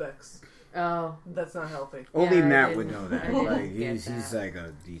 90s Robex. Oh, That's not healthy. Only Yeah, I Matt would didn't- know that. I didn't Like get he's that. like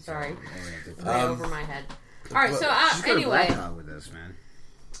a detail Sorry. oriented. way over my head. All right, so Just go to Black anyway, Hog with us, man.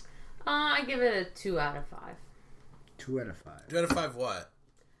 I give it a 2 out of 5. 2 out of 5. 2 out of 5 what?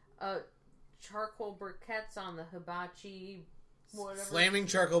 Charcoal briquettes on the hibachi, whatever. Flaming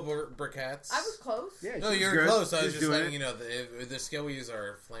charcoal briquettes. I was close. Yeah, No, she's you're good. close. I was She's just doing letting it. you know the scale we use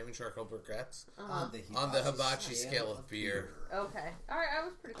are flaming charcoal briquettes On the on the hibachi scale of beer. Okay. All right, I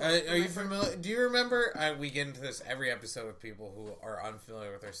was pretty close. Are you familiar? Do you remember? We get into this every episode with people who are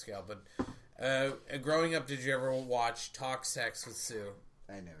unfamiliar with our scale. But growing up, did you ever watch Talk Sex with Sue?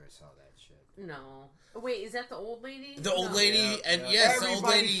 I never saw that shit. No. Wait, is that the old lady? The old No. lady, and yeah. yes, the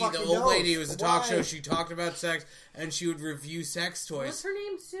Everybody old fucking lady knows. was a talk Why? show. She talked about sex, and she would review sex What's toys. her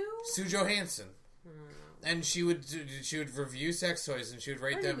name? Sue? Sue Johansson, and she would review sex toys, and she would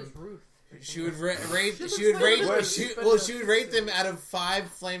rate Her name was them. Ruth. She would rate. She She would looks rate. like She, Ruth, well, but she would no. rate them out of 5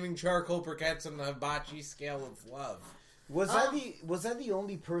 flaming charcoal briquettes on the hibachi scale of love. Was that the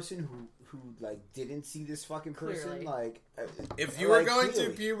only person who like didn't see this fucking person? Clearly. Like, If you were like, going clearly.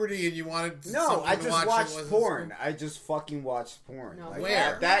 through puberty and you wanted No, something I to just watch, watched it wasn't porn. I just fucking watched porn. No, like,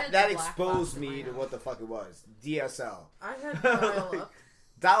 where? That We that had the black exposed box in me my to house. what the fuck it was. DSL. I had dial up.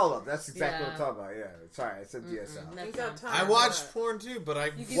 Dial up. That's exactly what Yeah. I'm talking about. Yeah. Sorry, I said DSL. That's Ain't got not- time. I for watched that. porn too, but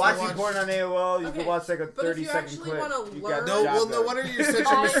I Watching porn on AOL, you Okay, can watch like a but if you 30-second actually clip. wanna You learn- got No, the job well, no done. wonder you're such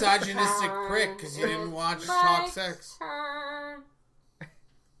a misogynistic prick because you didn't watch Talk Sex.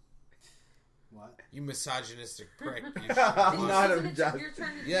 What? You misogynistic prick. You should I'm watch- not a Isn't it job. your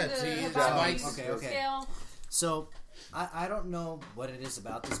turn to do Yeah, the to eat Habano spikes. Okay. scale? So, I don't know what it is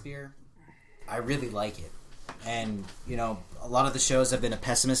about this beer. I really like it. And, you know, a lot of the shows have been a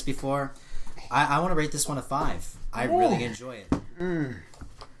pessimist before. I want to rate this one a 5. I really enjoy it.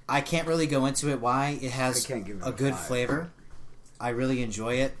 I can't really go into it why. It has I can't give it a a good 5. flavor. I really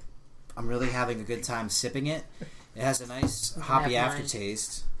enjoy it. I'm really having a good time sipping it. It has a nice hoppy have mine.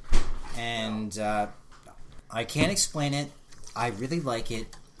 aftertaste. And I can't explain it. I really like it.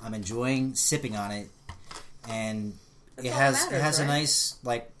 I'm enjoying sipping on it. And That's it all has that matters, it has a right? nice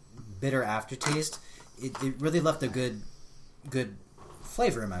like bitter aftertaste. It really left a good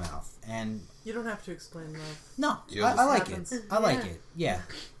flavor in my mouth. And You don't have to explain that. no, You I like understand. it. I like it. Yeah,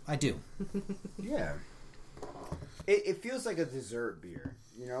 I do. Yeah. It feels like a dessert beer.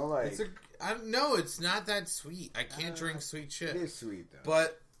 You know, like No, it's not that sweet. I can't drink sweet it shit. is sweet though.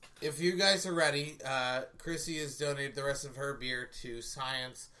 But if you guys are ready, Chrissy has donated the rest of her beer to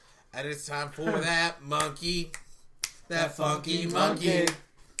Science, and it's time for that monkey, that funky monkey,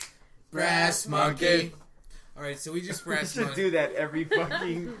 brass monkey. All right, so we just we brass should monkey. do that every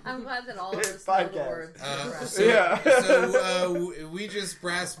fucking. I'm glad that all of us know the Podcast. words. So we just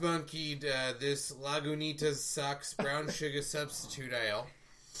brass monkeyed this Lagunitas Sucks brown sugar substitute ale,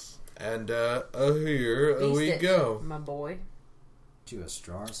 and here Beast we it, go. my boy. To a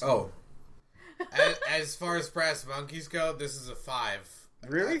straw. Oh, as far as brass monkeys go, this is a 5.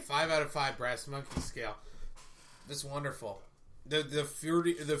 Really? 5 out of 5 brass monkey scale. This is wonderful. The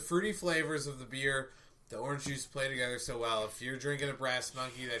fruity flavors of the beer. The orange juice play together so well. If you're drinking a brass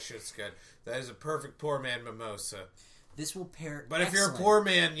monkey, that shit's good. That is a perfect poor man mimosa. This will pair. But if you're a poor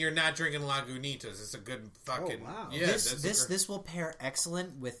man, you're not drinking Lagunitas. It's a good fucking... Oh, wow. Yeah, this will pair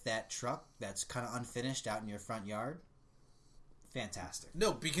excellent with that truck that's kind of unfinished out in your front yard. Fantastic.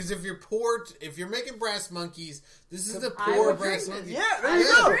 No, because if you're making brass monkeys, this is the I poor would brass drink monkey. this. Yeah, there I you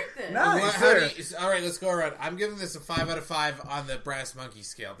would go. drink this. Nice. Well, how do you, all right, let's go around. I'm giving this a 5 out of 5 on the brass monkey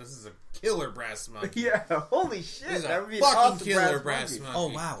scale. This is a killer brass monkey. Yeah, holy shit! This is That a would be an fucking awesome killer brass brass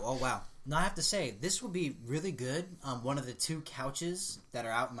monkey. monkey. Oh wow. Now I have to say, this would be really good on one of the 2 couches that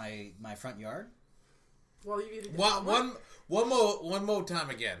are out in my front yard. Well, you eat it. One more time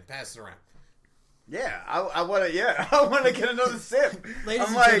again. Pass it around. Yeah, I want to. Yeah, I want to get another sip. Ladies I'm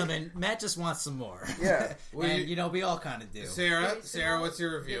and like, gentlemen, Matt just wants some more. Yeah. And you know, we all kind of do. Sarah, Give me some what's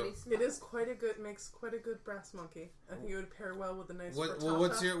your more. review? Give me some It more. is makes quite a good brass monkey. I think it would pair well with a nice. What's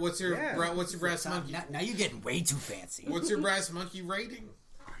frittata. your Yeah. what's your brass monkey? Now you're getting way too fancy. What's your brass monkey rating?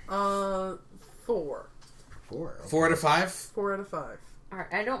 4. 4. Okay. 4 out of 5. 4 out of 5. Alright,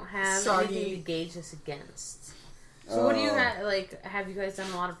 I don't have Soggy. anything to gauge this against. So what do you have? Like, have you guys done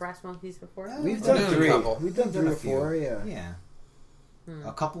a lot of brass monkeys before? We've I've done done a 3. couple. We've done 3 a or few. 4. Yeah. Yeah.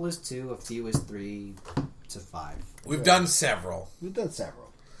 A couple is 2, a few is 3 to 5. We've done several. We've done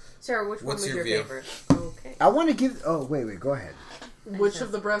several. Sarah, which What's one was your your view? favorite? Okay. I want to give. Oh wait, go ahead. Which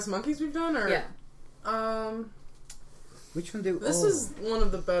of the brass monkeys we've done? Or Yeah. Which one did? This is one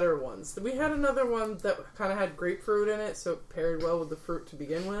of the better ones. We had another one that kind of had grapefruit in it, so it paired well with the fruit to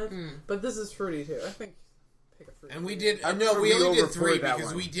begin with. But this is fruity too. I think pick a fruit. And we did. I No, remember we we only did overpoured 3 that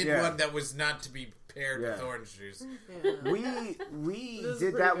because one. we did Yeah. one that was not to be paired with Yeah. orange juice. Yeah. We This is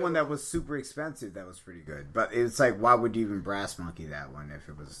did pretty that good. one that was super expensive. That was pretty good. But it's like, why would you even brass monkey that one if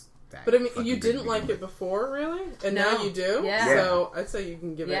it was that? But I mean, fucking you good didn't to like begin it with? before, really, and No. now you do. Yeah. So I'd say you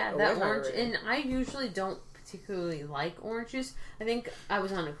can give Yeah, it a that way higher orange. rating. And I usually don't particularly like orange juice. I think I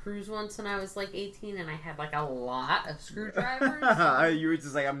was on a cruise once when I was like 18 and I had like a lot of screwdrivers. You were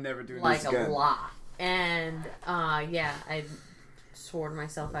just like, I'm never doing like this a again. lot. And yeah, I swore to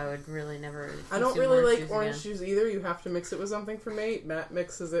myself I would really never I don't consume really like juice orange again. juice either. You have to mix it with something for me. Matt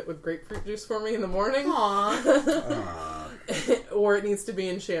mixes it with grapefruit juice for me in the morning. Aw. Or it needs to be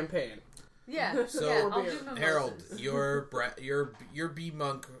in champagne. Yeah, So, yeah, I'll do mimosas. Harold, your B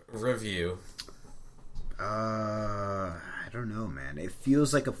Monk review. I don't know, man. It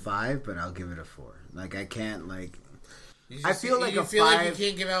feels like a 5, but I'll give it a 4. Like I can't like. I feel like you a feel like 5 you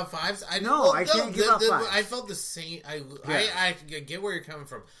can't give out 5s. I can't give out 5s. I felt the same. Yeah. I get where you're coming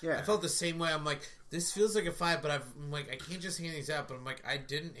from. Yeah. I felt the same way. I'm like, this feels like a 5, but I'm like, I can't just hand these out. But I'm like, I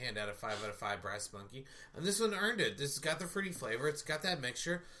didn't hand out a 5 out of 5 brass monkey, and this one earned it. This has got the fruity flavor. It's got that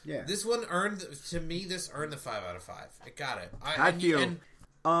mixture. Yeah. This one earned to me. This earned the 5 out of 5. It got it.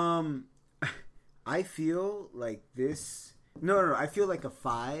 I feel like this No. I feel like a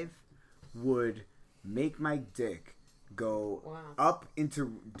 5 would make my dick go up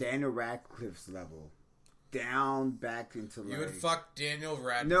into Daniel Radcliffe's level, down back into like. You would fuck Daniel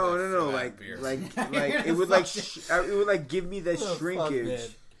Radcliffe. No. Like it would it would give me the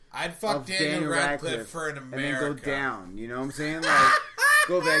shrinkage. I'd fuck Daniel Radcliffe for an America. And then go down. You know what I'm saying? Like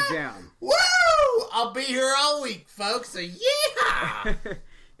go back down. Woo! I'll be here all week, folks. So yeah.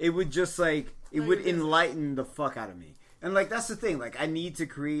 It would just like it would enlighten the fuck out of me. And like that's the thing. Like I need to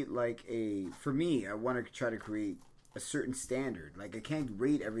create like for me, I want to try to create a certain standard. Like I can't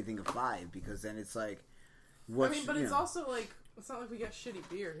rate everything a 5 because then it's like. But it's also like it's not like we got shitty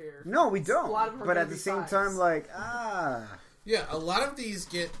beer here. No, we don't. A lot of them are but gonna at the be same 5s. time, like Yeah, a lot of these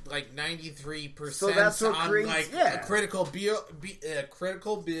get like 93% so that's what on creates, like yeah. critical beer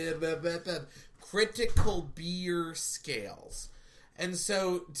scales. And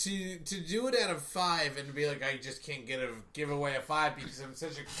so to do it out of 5 and be like, I just can't give away a 5 because I'm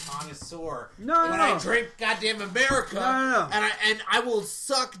such a connoisseur. I drink goddamn America, and I will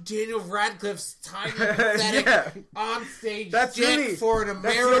suck Daniel Radcliffe's tiny pathetic onstage dick for an America.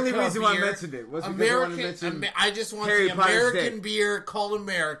 That's the only reason beer. why I mentioned it. Was because I wanted to mention I just want Harry the Potter's American dick. beer called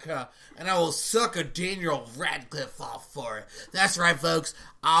America, and I will suck a Daniel Radcliffe off for it. That's right, folks.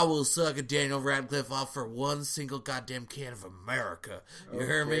 I will suck a Daniel Radcliffe off for one single goddamn can of America. You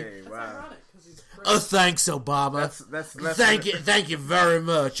hear me? That's ironic because he's Oh, thanks, Obama. Thank you very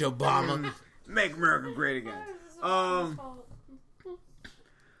much, Obama. Make America great again.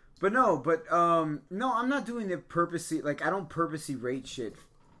 But no, I'm not doing it purposely. Like I don't purposely rate shit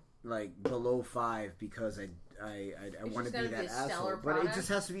like below 5 because I want to be that asshole. But it just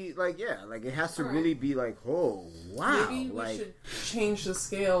has to be like it has to really be like, oh wow. Maybe we should change the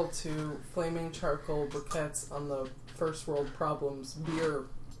scale to flaming charcoal briquettes on the first world problems beer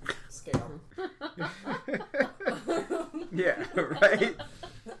scale. Yeah, right.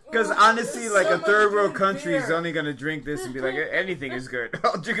 Because honestly, like a third world country is only gonna drink this and be like, anything is good.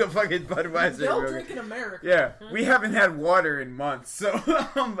 I'll drink a fucking Budweiser. They'll drink in America. Yeah, we haven't had water in months, so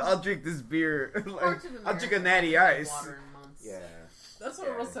I'll drink this beer. Like, I'll drink a Natty Ice. Yeah, that's what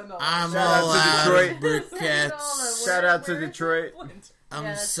it was $10. I'm all out of briquettes. Shout out to Detroit.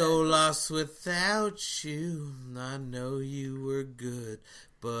 I'm so lost without you. I know you were good,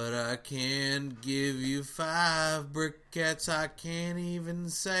 but I can't give you 5 briquettes. I can't even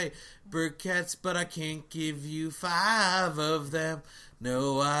say briquettes, but I can't give you 5 of them.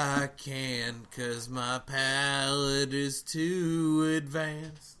 No, I can't, 'cause my palate is too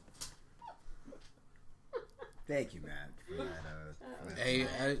advanced. Thank you, Matt. Hey,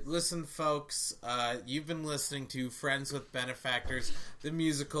 listen, folks. You've been listening to Friends with Benefactors, the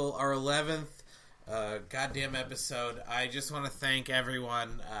musical, our 11th goddamn episode. I just want to thank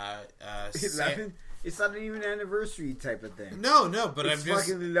everyone. 11? It's not even an anniversary type of thing. No, but it's I'm just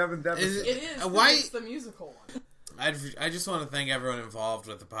fucking 11th episode. It is. Why? It's the musical one. I just want to thank everyone involved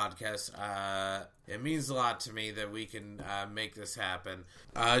with the podcast. It means a lot to me that we can make this happen.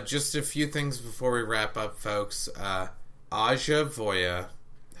 Just a few things before we wrap up, folks. Aja Voya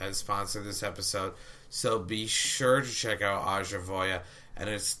has sponsored this episode, so be sure to check out Aja Voya. And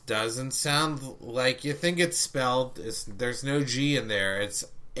it doesn't sound like you think it's spelled. There's no G in there. It's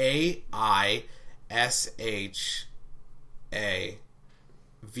AISHAVOYA.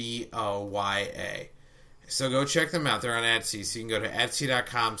 So go check them out. They're on Etsy. So you can go to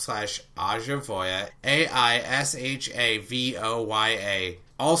etsy.com/Aja AISHAVOYA.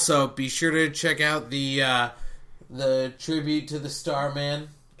 Also, be sure to check out the tribute to the Starman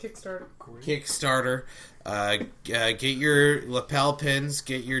Kickstarter. Get your lapel pins.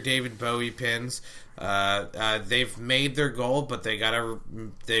 Get your David Bowie pins. They've made their goal, but they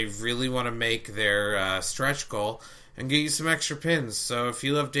really want to make their stretch goal and get you some extra pins. So if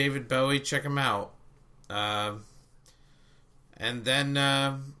you love David Bowie, check them out. And then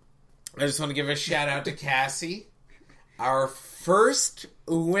I just want to give a shout out to Cassie, our first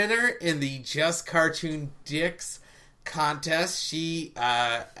winner in the Just Cartoon Dicks contest. She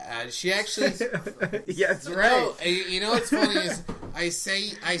actually yeah, that's right. You know what's funny is I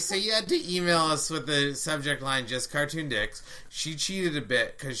say you had to email us with the subject line Just Cartoon Dicks. She cheated a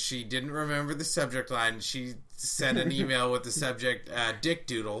bit because she didn't remember the subject line. She sent an email with the subject Dick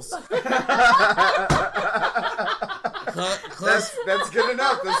Doodles. That's good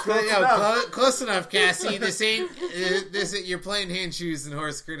enough. That's close enough. Close enough, Cassie. This ain't you're playing hand shoes and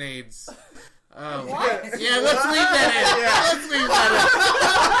horse grenades. What? Yeah, let's leave that in. Let's leave that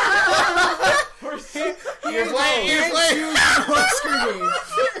in. You're playing horse grenades.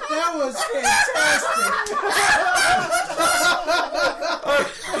 That was fantastic.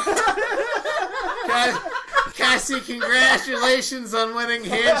 Casey, congratulations on winning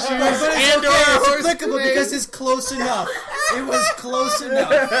hand shoes But it's and okay, or it's horse applicable grenades. because it's close enough. It was close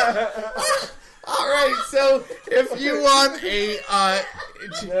enough. All right, so if you want a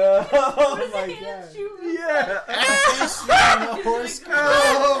Oh my god! Yeah.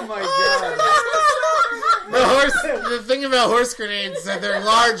 Oh my god! the thing about horse grenades is that they're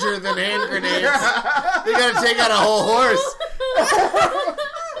larger than hand grenades. They gotta take out a whole horse.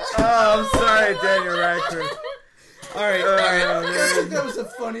 Oh, I'm sorry, Daniel Radcliffe. All right, all right. I think that was the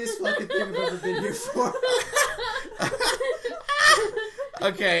funniest fucking thing I've ever been here for.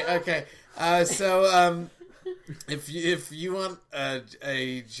 Okay. So if you want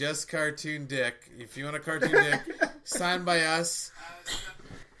a just cartoon dick, if you want a cartoon dick signed by us,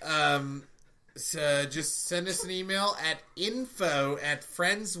 so just send us an email at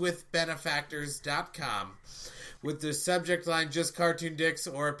info@friendswithbenefactors.com with the subject line "just cartoon dicks"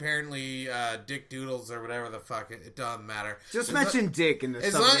 or apparently dick doodles or whatever the fuck. It doesn't matter. Just mention dick in the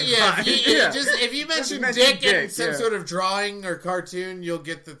As long, subject yeah, line. if you mention dick in some yeah. sort of drawing or cartoon, you'll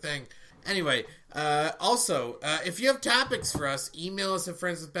get the thing. Anyway, also, if you have topics for us, email us at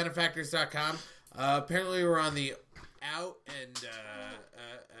friendswithbenefactors.com. Apparently, we're on the out and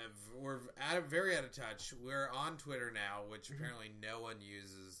we're very out of touch. We're on Twitter now, which apparently no one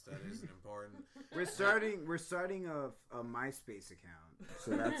uses. That isn't important. We're starting a MySpace account,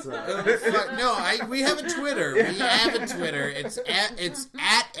 so that's we have a Twitter. We have a Twitter. It's at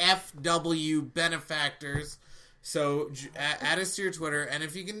FW Benefactors. So add us to your Twitter, and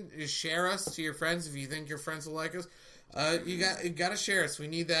if you can share us to your friends, if you think your friends will like us, you got to share us. We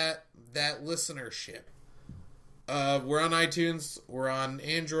need that listenership. We're on iTunes. We're on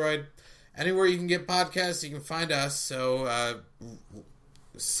Android. Anywhere you can get podcasts, you can find us. So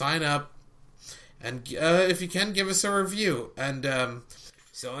sign up, and if you can, give us a review. And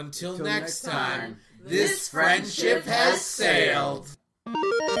so until next time, this friendship has sailed.